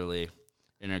us regularly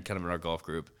in our golf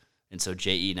group. And so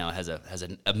J.E. now has a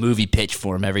movie pitch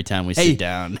for him every time we sit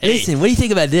down. Hey, listen, what do you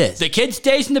think about this? the kid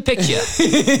stays in the picture.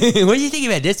 What do you think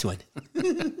about this one?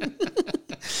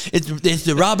 It's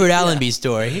the Robert Allenby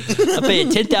story. I'll pay you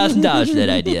 $10,000 for that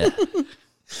idea.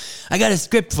 I got a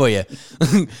script for you.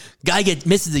 Guy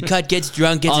misses the cut, gets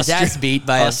drunk, gets his ass beat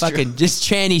by a fucking just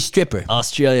tranny stripper.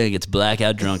 Australia gets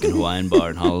blackout drunk in Hawaiian bar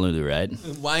in Honolulu, right?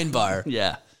 Wine bar.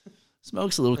 Yeah.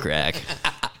 Smokes a little crack.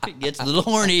 Gets a little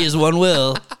horny as one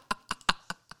will.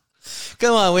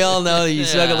 Come on, we all know you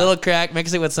smoke a little crack,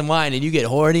 mix it with some wine, and you get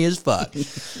horny as fuck.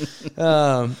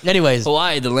 Anyways.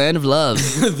 Hawaii, the land of love.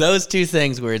 Those two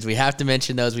things, Words, we have to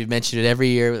mention those. We've mentioned it every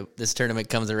year this tournament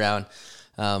comes around.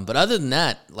 But other than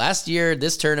that, last year,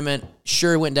 this tournament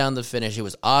sure went down the finish. It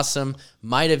was awesome.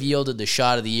 Might have yielded the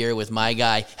shot of the year with my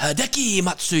guy, Hideki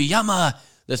Matsuyama.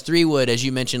 The 3-wood, as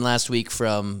you mentioned last week,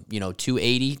 from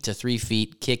 280 to 3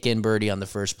 feet, kick in birdie on the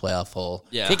first playoff hole.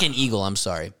 Yeah. Kick in eagle, I'm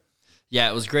sorry. Yeah,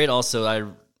 it was great. Also, I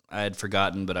had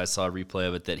forgotten, but I saw a replay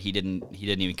of it that he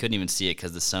couldn't even see it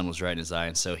because the sun was right in his eye,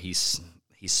 and so he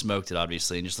smoked it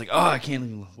obviously, and just like, oh, I can't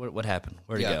even. What happened?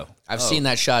 Where'd it go? I've seen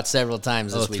that shot several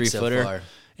times this week so far.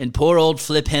 And poor old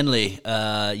Flip Henley.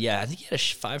 I think he had a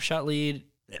 5-shot lead.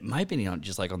 It might be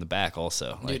just like on the back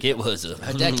also. Like it was a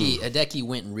Hideki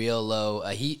went real low.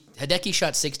 Hideki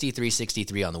shot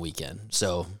 63-63 on the weekend.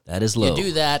 So that is low. You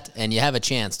do that and you have a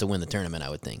chance to win the tournament, I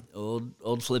would think.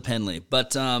 Old Flip Henley.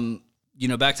 But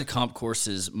back to comp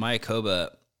courses,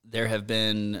 Mayakoba, there have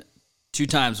been 2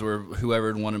 times where whoever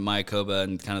had won at Mayakoba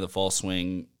and kind of the fall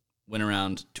swing went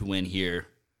around to win here.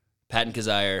 Patton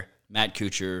Kizzire, Matt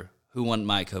Kuchar. Who won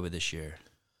Mayakoba this year?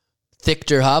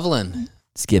 Victor Hovland.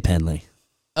 Skip Henley.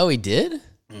 Oh, he did?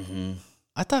 Mm-hmm.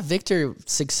 I thought Victor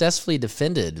successfully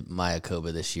defended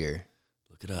Mayakoba this year.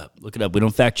 Look it up. We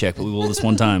don't fact check, but we will this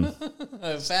one time.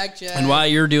 Fact check. And while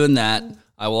you're doing that,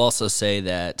 I will also say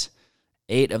that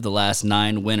 8 of the last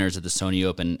 9 winners of the Sony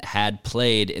Open had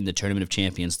played in the Tournament of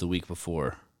Champions the week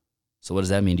before. So what does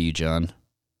that mean to you, John?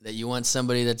 That you want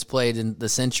somebody that's played in the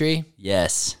Century?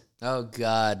 Yes. Oh,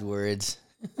 God, Words.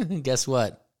 Guess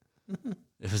what?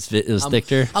 It was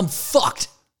Victor? I'm fucked.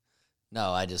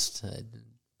 No, I just...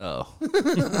 I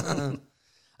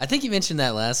think you mentioned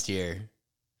that last year.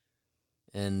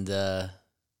 And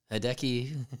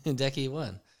Hideki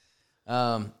won.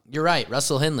 You're right,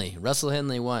 Russell Henley. Russell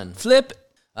Henley won. Flip.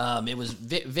 It was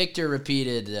Victor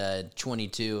repeated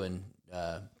 22 and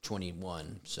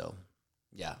 21. So,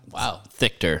 yeah, wow.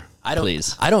 Victor,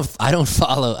 please. I don't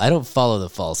follow the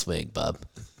fall swing, bub.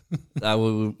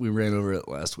 We ran over it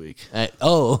last week.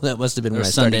 That must have been when I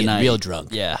started Sunday getting night. real drunk.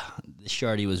 Yeah, the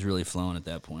Shardy was really flowing at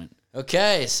that point.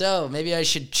 Okay, so maybe I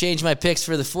should change my picks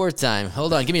for the 4th time.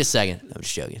 Hold on, give me a second. I'm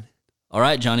just joking. All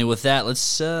right, Johnny, with that,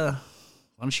 let's, why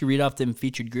don't you read off them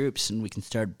featured groups and we can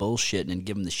start bullshitting and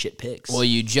give them the shit picks. Well,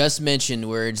 you just mentioned,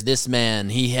 Words, this man,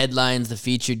 he headlines the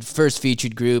first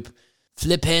featured group.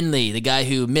 Flip Henley, the guy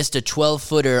who missed a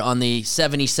 12-footer on the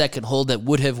 72nd hole that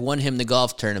would have won him the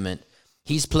golf tournament.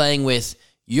 He's playing with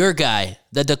your guy,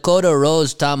 the Dakota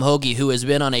Rose Tom Hoge, who has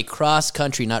been on a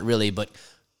cross-country, not really, but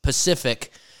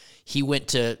Pacific. He went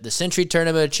to the Century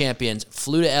Tournament of Champions,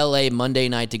 flew to LA Monday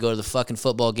night to go to the fucking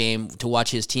football game to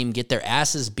watch his team get their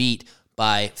asses beat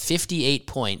by 58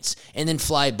 points and then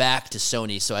fly back to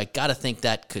Sony. So I got to think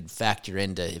that could factor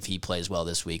into if he plays well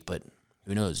this week, but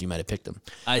who knows? You might have picked him.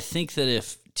 I think that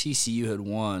if TCU had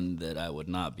won, that I would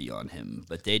not be on him,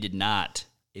 but they did not,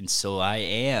 and so I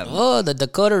am. Oh, the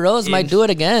Dakota Rose might do it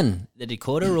again. The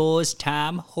Dakota Rose,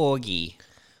 Tom Hoagie.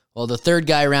 Well, the third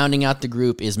guy rounding out the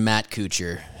group is Matt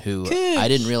Kuchar, who I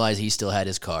didn't realize he still had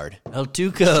his card. El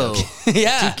Tuco.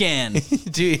 Yeah. Toucan.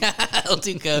 El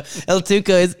Tuco. El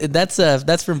Tuco,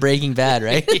 that's from Breaking Bad,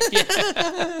 right?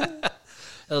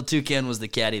 El Toucan was the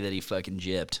caddy that he fucking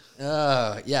gypped.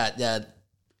 Yeah.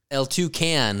 El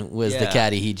Toucan was the Yeah.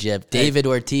 caddy he gypped. David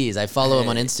Ortiz. I follow him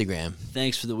on Instagram.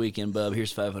 Thanks for the weekend, bub.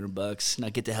 Here's $500. Now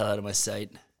get the hell out of my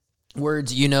sight.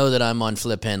 Words, you know that I'm on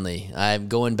Flip Henley. I'm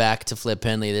going back to Flip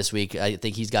Henley this week. I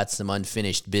think he's got some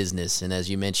unfinished business. And as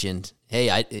you mentioned, hey,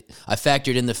 I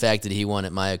factored in the fact that he won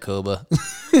at Mayakoba,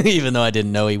 even though I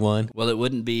didn't know he won. Well, it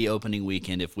wouldn't be opening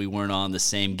weekend if we weren't on the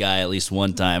same guy at least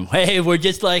one time. Hey, we're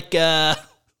just like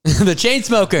The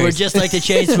Chainsmokers. we're just like the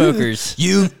Chainsmokers.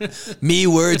 You, me,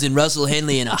 Words, and Russell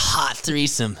Henley in a hot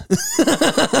threesome.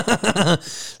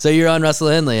 So you're on Russell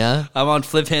Henley, huh? I'm on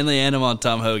Flip Henley and I'm on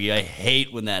Tom Hoagie. I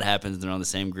hate when that happens. They're on the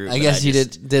same group. I but guess you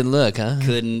just didn't look, huh?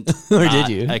 Couldn't. Or not- did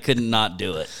you? I couldn't not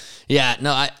do it. Yeah,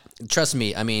 no, trust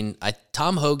me. I mean,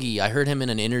 Tom Hoagie, I heard him in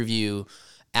an interview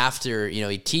after, he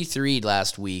T3'd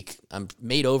last week.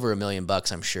 Made over $1 million,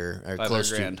 I'm sure, or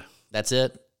close $500,000. to. That's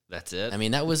it. That's it. I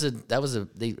mean, they upped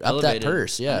that Elevated.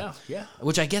 purse, yeah. Yeah.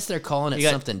 Which I guess they're calling it You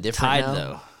got something different tied now.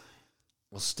 though.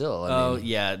 Well, still, I Oh mean,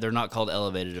 yeah, they're not called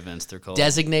elevated events. They're called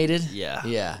designated. Yeah.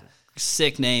 Yeah.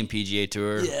 Sick name, PGA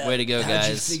Tour. Way to go, How'd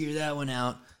guys. you figure that one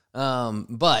out?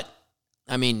 But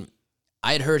I mean,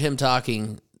 I had heard him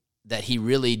talking that he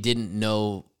really didn't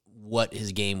know what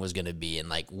his game was going to be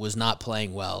and was not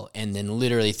playing well. And then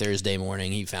literally Thursday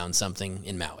morning, he found something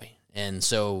in Maui. And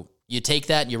so you take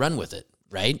that and you run with it,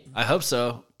 right? I hope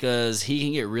so, because he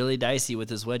can get really dicey with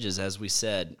his wedges, as we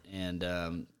said,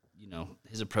 and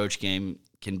his approach game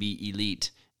can be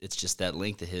elite. It's just that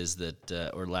length of his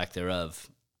that or lack thereof.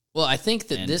 Well, I think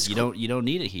that And this you don't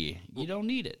need it here. You don't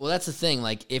need it. Well, that's the thing.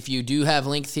 If you do have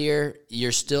length here, you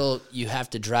have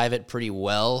to drive it pretty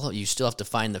well. You still have to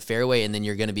find the fairway, and then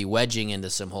you're going to be wedging into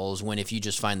some holes. When if you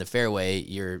just find the fairway,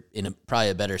 you're in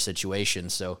probably a better situation.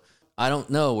 So I don't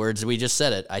know. Words, we just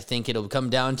said it. I think it'll come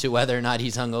down to whether or not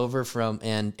he's hungover from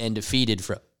and defeated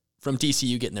from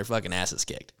TCU getting their fucking asses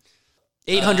kicked.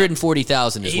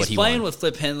 840,000 is He's what he playing won. with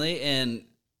Flip Henley, and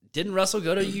didn't Russell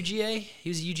go to UGA? He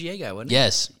was a UGA guy, wasn't he?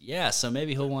 Yes. Yeah, so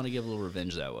maybe he'll want to give a little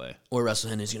revenge that way. Or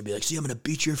Russell Henley's going to be like, see, I'm going to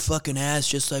beat your fucking ass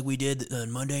just like we did on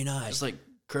Monday night. It's like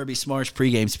Kirby Smart's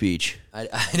pregame speech. I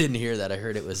didn't hear that. I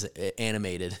heard it was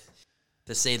animated,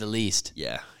 to say the least.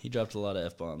 Yeah, he dropped a lot of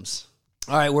F-bombs.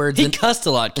 All right, Words. He cussed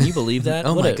a lot. Can you believe that?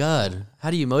 Oh What my a- God! How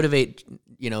do you motivate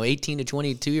 18 to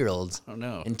 22-year-olds? I don't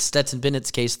know. In Stetson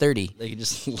Bennett's case, 30. They can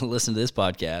just listen to this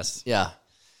podcast. Yeah.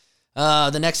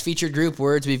 The next featured group,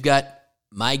 Words, we've got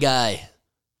my guy,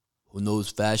 who knows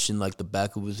fashion like the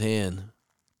back of his hand,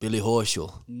 Billy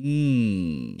Horschel.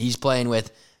 He's playing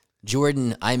with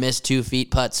Jordan. I miss 2 feet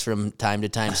putts from time to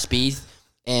time. Spieth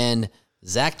and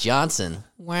Zach Johnson.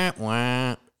 Wah,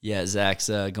 wah. Yeah, Zach's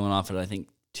going off at I think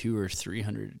 200 or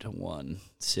 300 to 1.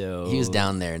 So He was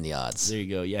down there in the odds. There you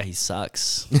go. Yeah, he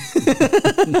sucks.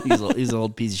 he's an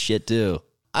old piece of shit too.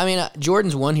 I mean,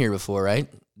 Jordan's won here before, right?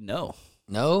 No,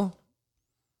 No.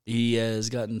 he has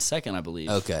gotten second, I believe.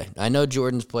 Okay. I know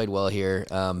Jordan's played well here.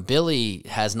 Billy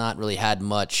has not really had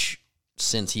much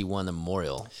since he won the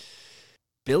Memorial.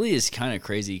 Billy is kind of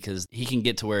crazy because he can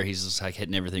get to where he's just like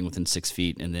hitting everything within 6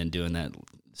 feet and then doing that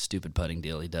stupid putting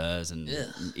deal he does and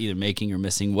either making or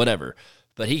missing, whatever.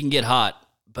 But he can get hot.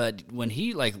 But when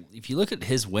he, if you look at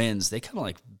his wins, they come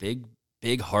like big,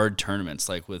 hard tournaments,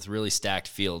 like with really stacked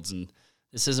fields. And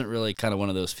this isn't really kind of one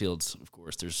of those fields, of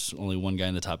course. There's only one guy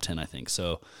in the top 10, I think.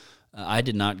 So I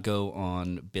did not go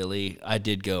on Billy. I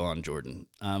did go on Jordan.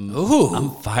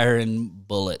 I'm firing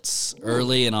bullets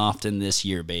early and often this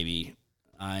year, baby.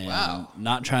 I am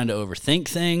not trying to overthink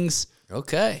things.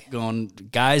 Okay. Going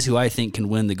guys who I think can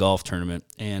win the golf tournament.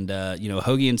 And,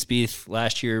 Hoagie and Spieth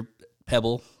last year,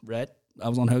 Pebble, Rhett, I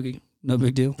was on Hoagie. No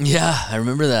big deal. Yeah, I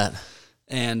remember that.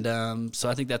 And so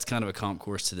I think that's kind of a comp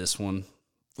course to this one.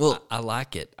 Well, I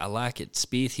like it.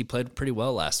 Spieth, he played pretty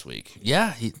well last week.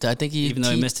 yeah, I think he Even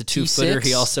though he missed a 2-footer, T6.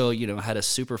 he also, had a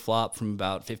super flop from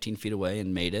about 15 feet away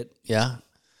and made it. Yeah.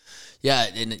 Yeah,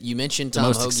 and you mentioned The Tom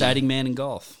most Hoagie. exciting man in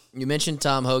golf. You mentioned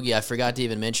Tom Hoagie. I forgot to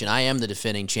even mention I am the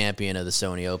defending champion of the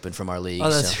Sony Open from our league. Oh,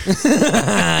 that's so.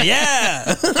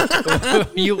 Yeah.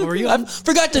 were you on?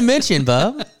 Forgot to mention,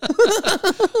 Bob.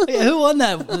 Yeah, who won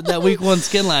that week 1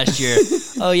 skin last year?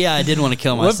 Oh yeah, I did want to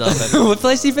kill myself. What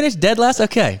place did you finish? Dead last?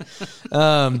 Okay.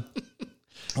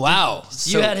 Wow.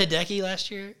 You had Hideki last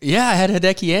year? Yeah, I had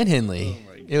Hideki and Henley.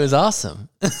 It was awesome.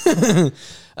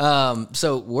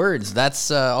 So words, that's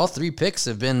all 3 picks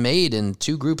have been made in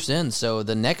 2 groups in. So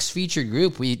the next featured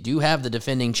group, we do have the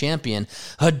defending champion,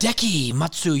 Hideki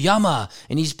Matsuyama,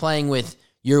 and he's playing with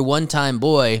your one-time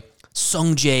boy,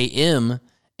 Sungjae Im,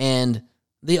 and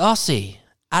the Aussie,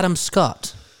 Adam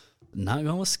Scott. Not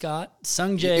going with Scott.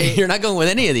 Sungjae. You're not going with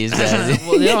any of these guys.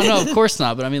 Well, no, of course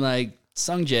not. But I mean, like,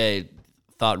 Sungjae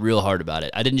thought real hard about it.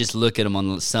 I didn't just look at him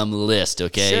on some list,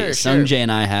 okay? Sure. Sungjae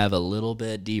and I have a little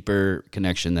bit deeper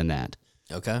connection than that.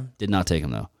 Okay. Did not take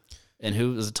him, though. And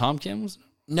who was it? Tom Kim?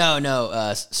 No.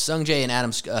 Sungjae and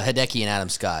Hideki and Adam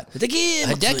Scott.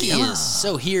 Hideki is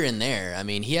so here and there. I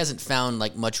mean, he hasn't found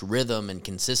like much rhythm and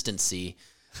consistency.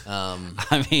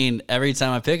 I mean, every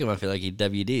time I pick him, I feel like he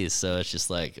WDs. So it's just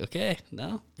like, okay,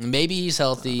 no. Maybe he's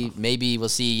healthy. Maybe we'll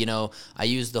see. You know, I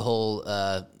used the whole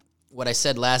what I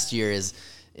said last year is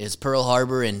Pearl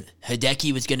Harbor and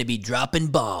Hideki was going to be dropping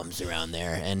bombs around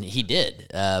there, and he did.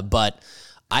 But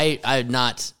I'm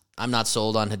not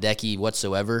sold on Hideki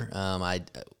whatsoever.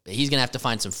 He's going to have to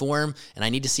find some form, and I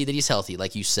need to see that he's healthy,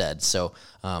 like you said. So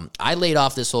I laid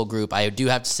off this whole group. I do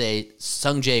have to say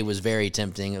Sungjae was very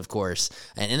tempting, of course.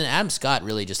 And then Adam Scott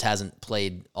really just hasn't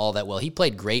played all that well. He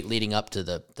played great leading up to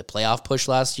the playoff push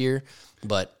last year,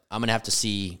 but I'm going to have to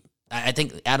see. I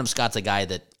think Adam Scott's a guy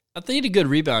that. I think he had a good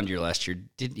rebound year last year.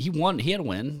 Did he won? He had a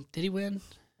win. Did he win?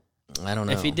 I don't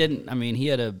know. If he didn't, I mean, he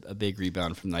had a big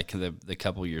rebound from like the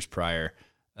couple years prior.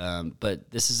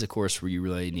 But this is a course where you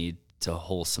really need to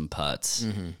hole some putts.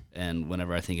 Mm-hmm. And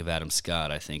whenever I think of Adam Scott,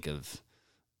 I think of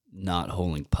not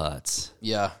holing putts.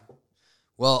 Yeah.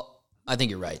 Well, I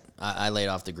think you're right. I laid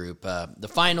off the group. The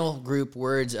final group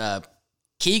words,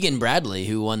 Keegan Bradley,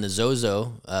 who won the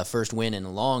Zozo, first win in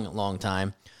a long, long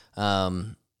time.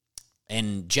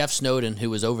 And Jeff Snowden, who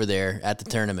was over there at the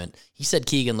tournament, he said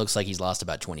Keegan looks like he's lost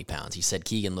about 20 pounds. He said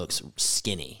Keegan looks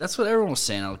skinny. That's what everyone was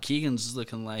saying. Oh, Keegan's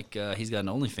looking like he's got an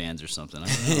OnlyFans or something. I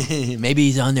don't know. Maybe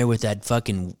he's on there with that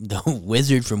fucking the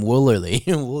wizard from Woolerly,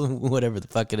 whatever the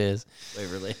fuck it is.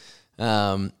 Waverly.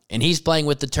 And he's playing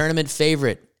with the tournament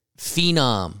favorite,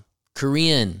 Phenom,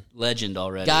 Korean Legend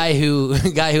already. guy who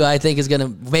I think is gonna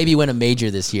maybe win a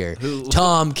major this year.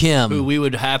 Tom Kim, who we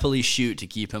would happily shoot to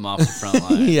keep him off the front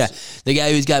line. yeah, the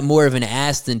guy who's got more of an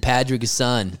ass than Patrick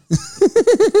Sun.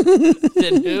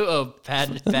 Then who? Oh,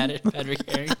 Patrick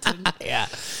Harrington. Yeah,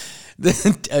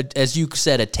 as you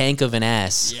said, a tank of an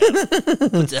ass. Yeah.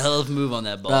 It's a hell of a move on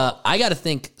that ball. I got to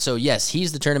think. So yes,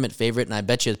 he's the tournament favorite, and I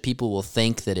bet you people will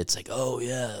think that it's like, oh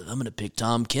yeah, I'm gonna pick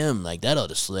Tom Kim. Like that'll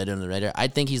just slid under the radar. I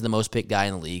think he's the most picked guy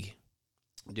in the league.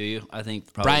 Do you? I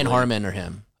think probably Brian Harmon or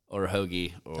him. Or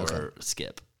Hoagie or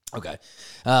Skip. Okay.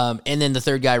 And then the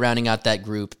third guy rounding out that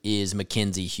group is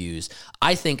Mackenzie Hughes.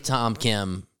 I think Tom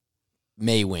Kim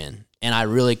may win, and I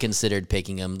really considered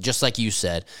picking him, just like you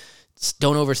said.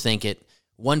 Don't overthink it.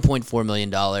 $1.4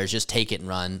 million, just take it and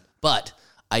run. But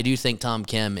I do think Tom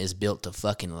Kim is built to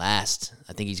fucking last.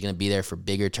 I think he's going to be there for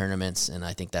bigger tournaments, and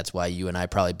I think that's why you and I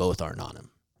probably both aren't on him.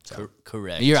 So.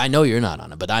 Correct. I know you're not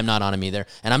on him, but I'm not on him either.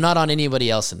 And I'm not on anybody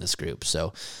else in this group.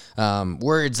 So,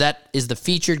 words, that is the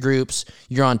featured groups.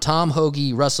 You're on Tom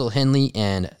Hoagie, Russell Henley,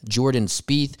 and Jordan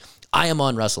Spieth. I am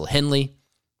on Russell Henley.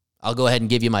 I'll go ahead and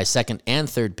give you my second and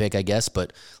third pick, I guess.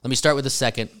 But let me start with the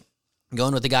second. I'm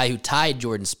going with the guy who tied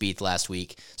Jordan Spieth last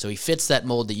week. So he fits that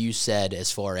mold that you said as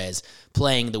far as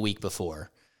playing the week before.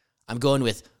 I'm going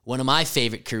with one of my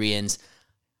favorite Koreans.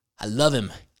 I love him.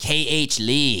 KH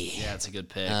Lee. Yeah, it's a good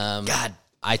pick. God,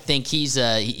 I think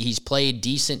he's played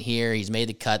decent here. He's made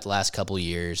the cut the last couple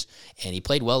years, and he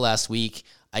played well last week.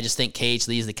 I just think KH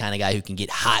Lee is the kind of guy who can get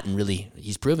hot and really.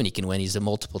 He's proven he can win. He's a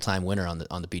multiple-time winner on the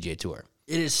PGA Tour.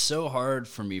 It is so hard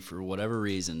for me, for whatever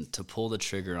reason, to pull the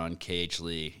trigger on KH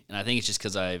Lee, and I think it's just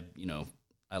because I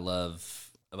love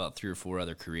about 3 or 4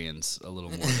 other Koreans a little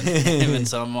more than him, and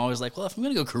so I'm always like, well, if I'm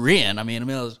gonna go Korean,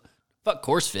 fuck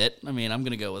course fit. I'm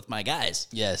gonna go with my guys.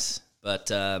 Yes, but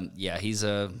yeah, he's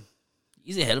a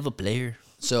head of a player.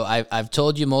 So I've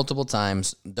told you multiple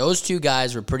times, those 2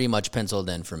 guys were pretty much penciled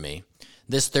in for me.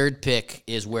 This third pick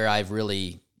is where I've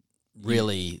really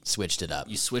switched it up.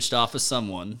 You switched off of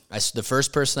someone. The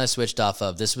first person I switched off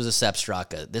of, this was a Sepp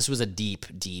Straka. This was a deep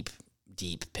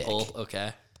pick. Oh,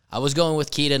 okay. I was going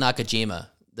with Keita Nakajima.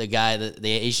 the guy, the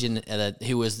Asian,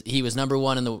 he was number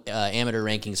one in the amateur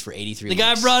rankings for 83 The weeks.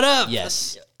 guy I brought up.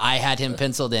 Yes. I had him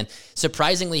penciled in.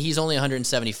 Surprisingly, he's only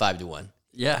 175 to 1.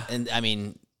 Yeah. And I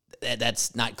mean,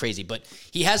 that's not crazy, but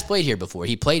he has played here before.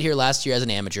 He played here last year as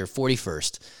an amateur,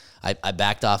 41st. I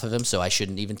backed off of him, so I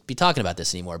shouldn't even be talking about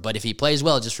this anymore. But if he plays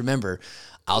well, just remember,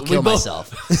 I'll kill myself.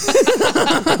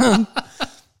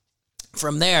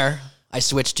 From there, I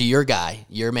switched to your guy,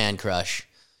 your man crush,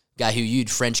 guy who you'd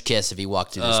French kiss if he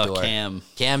walked through this door.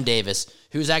 Cam Davis,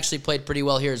 who's actually played pretty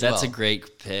well here as well. That's a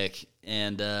great pick.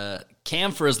 And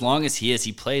Cam, for as long as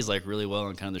he plays like really well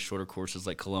on kind of the shorter courses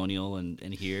like Colonial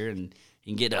and here, and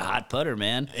you can get a hot putter,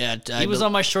 man. Yeah, he was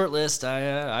on my short list.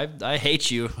 I hate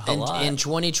you a lot. In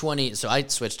 2020, so I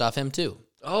switched off him too.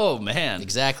 Oh, man.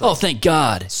 Exactly. Oh, thank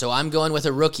God. So I'm going with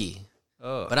a rookie.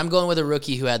 Oh. But I'm going with a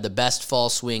rookie who had the best fall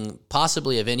swing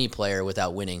possibly of any player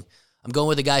without winning. I'm going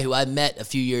with a guy who I met a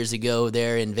few years ago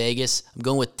there in Vegas. I'm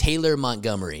going with Taylor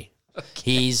Montgomery.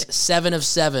 Okay. He's 7 of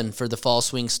 7 for the fall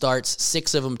swing starts,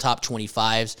 6 of them top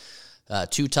 25s,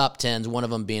 2 top 10s, one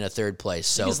of them being a third place.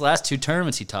 So his last 2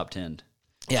 tournaments he top 10'd.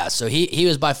 Yeah, so he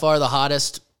was by far the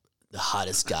hottest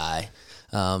guy.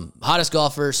 Hottest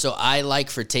golfer. So I like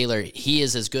for Taylor, he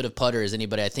is as good a putter as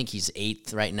anybody. I think he's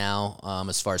 8th right now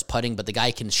as far as putting, but the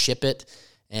guy can ship it.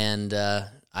 And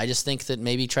I just think that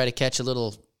maybe try to catch a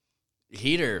little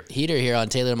heater here on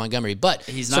Taylor Montgomery. But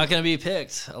he's not going to be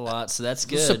picked a lot, so that's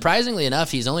good. Surprisingly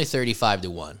enough, he's only 35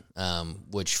 to 1,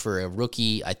 which for a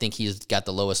rookie, I think he's got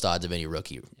the lowest odds of any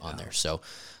rookie on there. So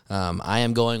I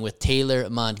am going with Taylor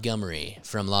Montgomery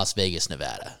from Las Vegas,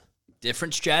 Nevada.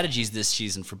 Different strategies this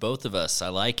season for both of us. I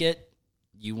like it.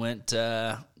 You went,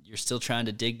 you're still trying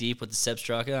to dig deep with the Sepp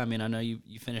Straka. I mean, I know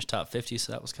you finished top 50,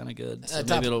 so that was kind of good. So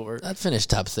maybe it'll work. I'd finish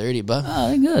top 30, but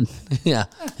oh, good. Yeah.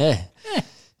 Hey.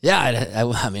 Yeah,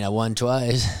 I mean, I won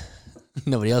twice.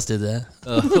 Nobody else did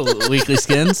that. Weekly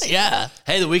skins? Yeah.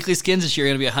 Hey, the weekly skins this year are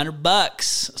going to be $100.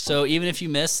 So even if you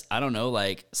miss, I don't know,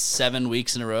 like 7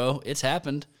 weeks in a row, it's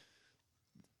happened.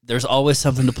 There's always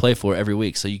something to play for every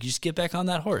week, so you can just get back on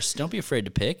that horse. Don't be afraid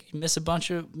to pick. You miss a bunch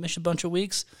of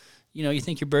weeks. You know, you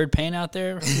think you're Bird Payne out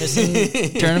there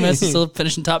missing tournaments and still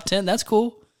finishing top 10. That's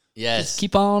cool. Yes. Just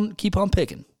keep on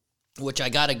picking. Which I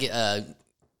gotta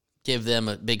give them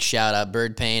a big shout out.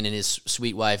 Bird Payne and his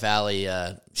sweet wife Allie.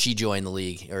 She joined the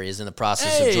league or is in the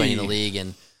process of joining the league,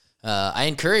 and I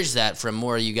encourage that from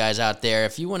more of you guys out there.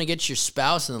 If you want to get your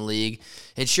spouse in the league,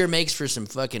 it sure makes for some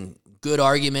fucking good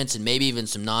arguments and maybe even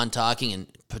some non-talking and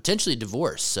potentially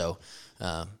divorce. So,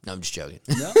 no, I'm just joking.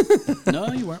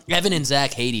 No, you weren't. Evan and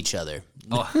Zach hate each other.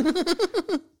 Oh.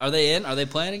 Are they in? Are they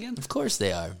playing again? Of course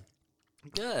they are.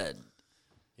 Good.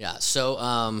 Yeah,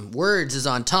 so Words is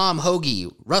on Tom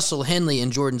Hoagie, Russell Henley,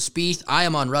 and Jordan Spieth. I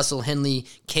am on Russell Henley,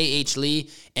 K.H.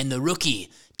 Lee, and the rookie,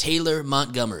 Taylor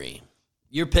Montgomery.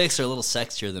 Your picks are a little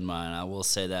sexier than mine. I will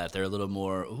say that. They're a little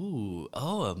more,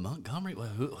 Montgomery.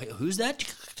 Who's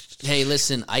that? Hey,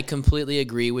 listen, I completely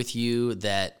agree with you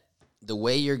that the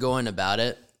way you're going about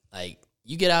it, like,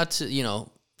 you get out to,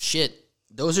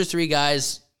 those are 3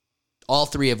 guys, all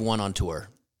 3 have won on tour.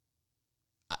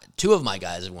 2 of my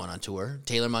guys have won on tour.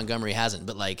 Taylor Montgomery hasn't,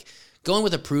 but, like, going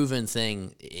with a proven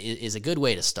thing is a good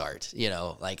way to start,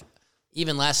 like,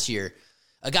 even last year,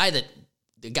 the guy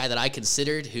that I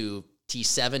considered who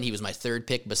T7, he was my 3rd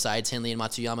pick besides Henley and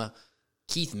Matsuyama.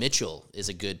 Keith Mitchell is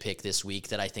a good pick this week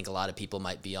that I think a lot of people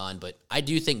might be on, but I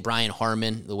do think Brian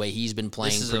Harman, the way he's been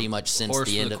playing pretty much since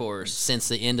the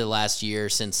end of last year,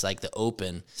 since like the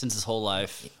Open, since his whole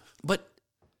life. But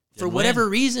for whatever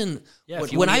reason,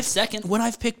 when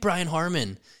I've picked Brian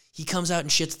Harman, he comes out and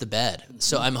shits the bed.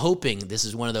 So I'm hoping this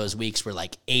is one of those weeks where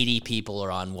like 80 people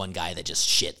are on one guy that just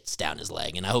shits down his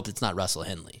leg, and I hope it's not Russell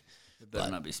Henley. It better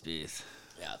not be Spieth.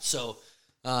 Yeah, so.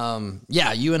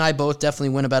 You and I both definitely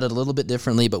went about it a little bit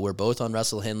differently, but we're both on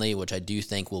Russell Henley, which I do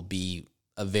think will be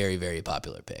a very, very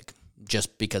popular pick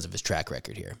just because of his track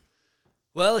record here.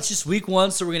 Well, it's just week 1,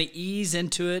 so we're going to ease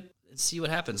into it and see what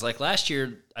happens. Like last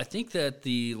year, I think that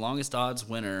the longest odds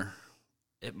winner,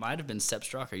 it might have been Sepp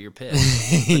Straka, your pick,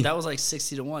 but that was like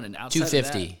 60 to 1, and outside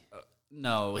 250. Of that,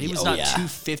 no, he was not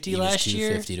 250 last year.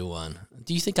 250 to 1.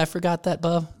 Do you think I forgot that,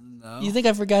 Bub? No. You think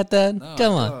I forgot that? No,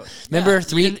 Come on. No. Remember,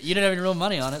 you didn't have any real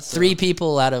money on it. So. 3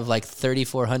 people out of like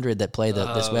 3,400 that play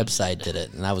this website did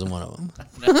it, and I was one of them.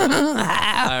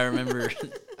 I remember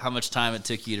how much time it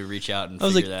took you to reach out and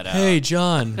figure that out. Hey,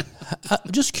 John,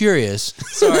 I'm just curious.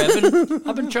 Sorry,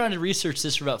 I've been trying to research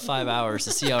this for about 5 hours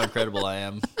to see how incredible I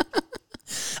am.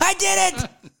 I did it!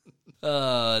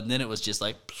 And then it was just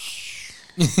like...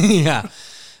 yeah.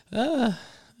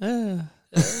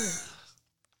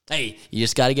 Hey, you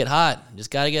just got to get hot.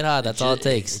 That's all it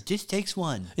takes. It just takes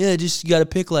one. Yeah, just you got to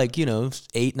pick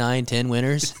 8, 9, 10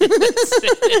 winners.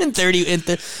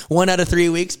 1 out of 3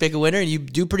 weeks, pick a winner, and you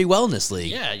do pretty well in this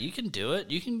league. Yeah, you can do it.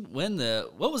 You can win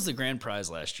what was the grand prize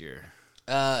last year?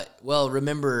 Well,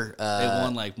 remember... they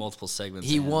won multiple segments.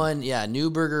 He won,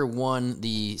 Newberger won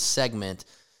the segment.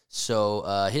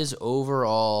 So his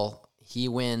overall, he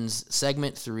wins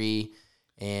segment 3,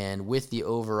 and with the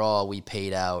overall, we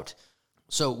paid out...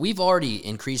 So we've already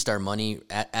increased our money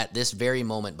at this very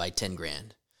moment by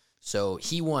 $10,000. So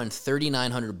he won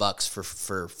 $3,900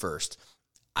 for first.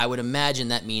 I would imagine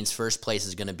that means first place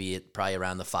is going to be probably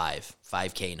around the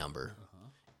 $5K number,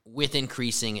 with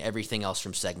increasing everything else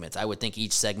from segments. I would think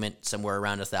each segment somewhere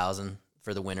around 1,000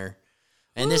 for the winner.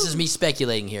 And this is me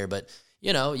speculating here, but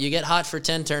you get hot for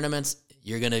 10 tournaments,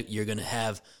 you're gonna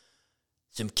have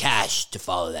some cash to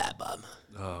follow that, Bob.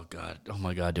 Oh God! Oh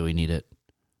my God! Do we need it?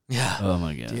 Yeah. Oh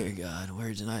my God. Dear God,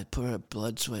 where did I put up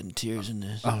blood, sweat, and tears in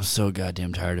this? I'm so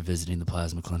goddamn tired of visiting the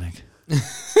plasma clinic.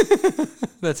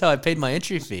 That's how I paid my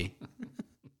entry fee.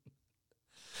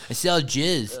 I sell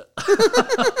jizz.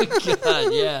 Oh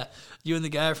God, yeah. You and the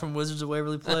guy from Wizards of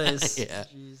Waverly Place. Yeah.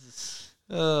 Jesus.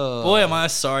 Oh. Boy, am I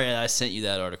sorry I sent you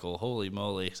that article. Holy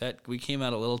moly. We came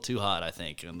out a little too hot, I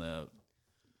think, in the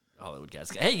Hollywood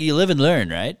guys. Hey, you live and learn,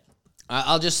 right?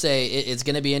 I'll just say it's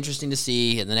going to be interesting to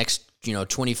see in the next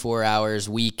 24 hours,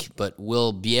 week, but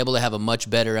we'll be able to have a much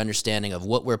better understanding of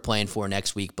what we're playing for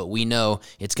next week. But we know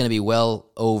it's going to be well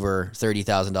over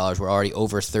 $30,000. We're already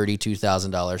over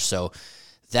 $32,000. So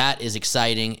that is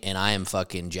exciting, and I am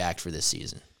fucking jacked for this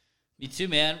season. Me too,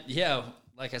 man. Yeah,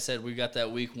 like I said, we got that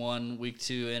week 1, week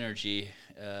 2 energy.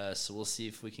 So we'll see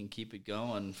if we can keep it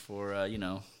going for,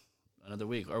 another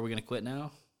week. Are we going to quit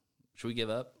now? Should we give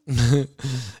up?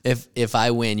 If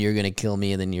I win, you're gonna kill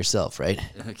me and then yourself, right?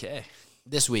 Okay.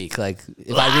 This week,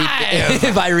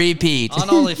 if I repeat on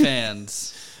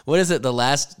OnlyFans. What is it? The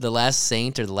last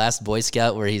saint or the last Boy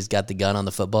Scout where he's got the gun on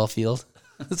the football field?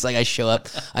 It's like I show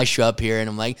up here and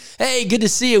I'm like, hey, good to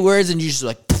see you. Words, and you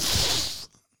just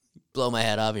blow my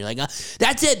head off. And you're like,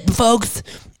 that's it, folks.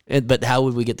 But how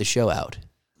would we get the show out?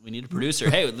 We need a producer.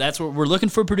 Hey, that's what we're looking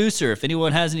for. A producer. If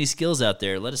anyone has any skills out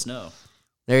there, let us know.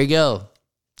 There you go.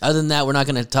 Other than that, we're not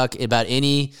going to talk about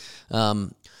any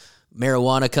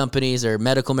marijuana companies or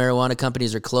medical marijuana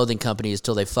companies or clothing companies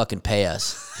till they fucking pay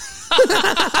us.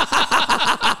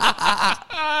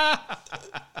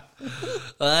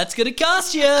 Well, that's going to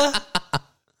cost you.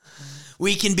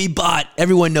 We can be bought.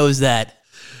 Everyone knows that.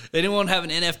 Anyone have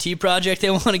an NFT project they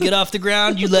want to get off the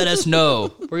ground? You let us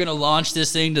know. We're going to launch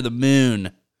this thing to the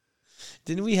moon.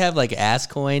 Didn't we have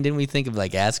AssCoin? Didn't we think of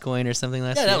AssCoin or something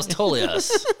last year? Yeah, that was totally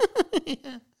us. Yeah.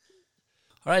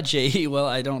 All right, J.E., well,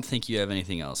 I don't think you have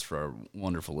anything else for our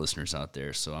wonderful listeners out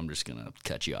there, so I'm just going to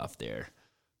cut you off there.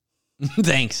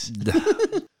 Thanks.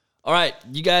 All right,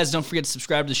 you guys, don't forget to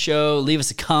subscribe to the show. Leave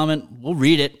us a comment. We'll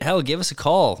read it. Hell, give us a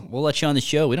call. We'll let you on the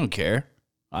show. We don't care.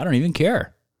 I don't even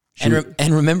care.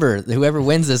 And remember, whoever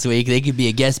wins this week, they could be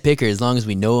a guest picker as long as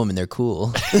we know them and they're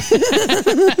cool.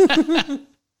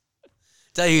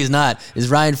 Tell you who's not is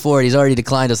Ryan Ford. He's already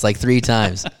declined us 3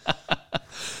 times.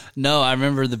 No, I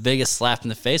remember the biggest slap in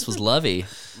the face was Lovey.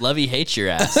 Lovey hates your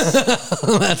ass.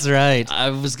 That's right.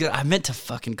 I meant to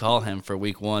fucking call him for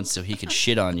week 1 so he could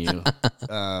shit on you.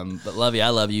 But Lovey, I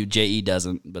love you. J.E.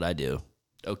 doesn't, but I do.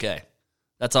 Okay.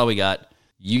 That's all we got.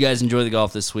 You guys enjoy the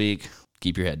golf this week.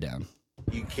 Keep your head down.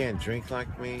 You can't drink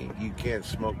like me. You can't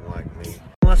smoke like me.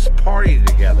 Let's party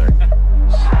together.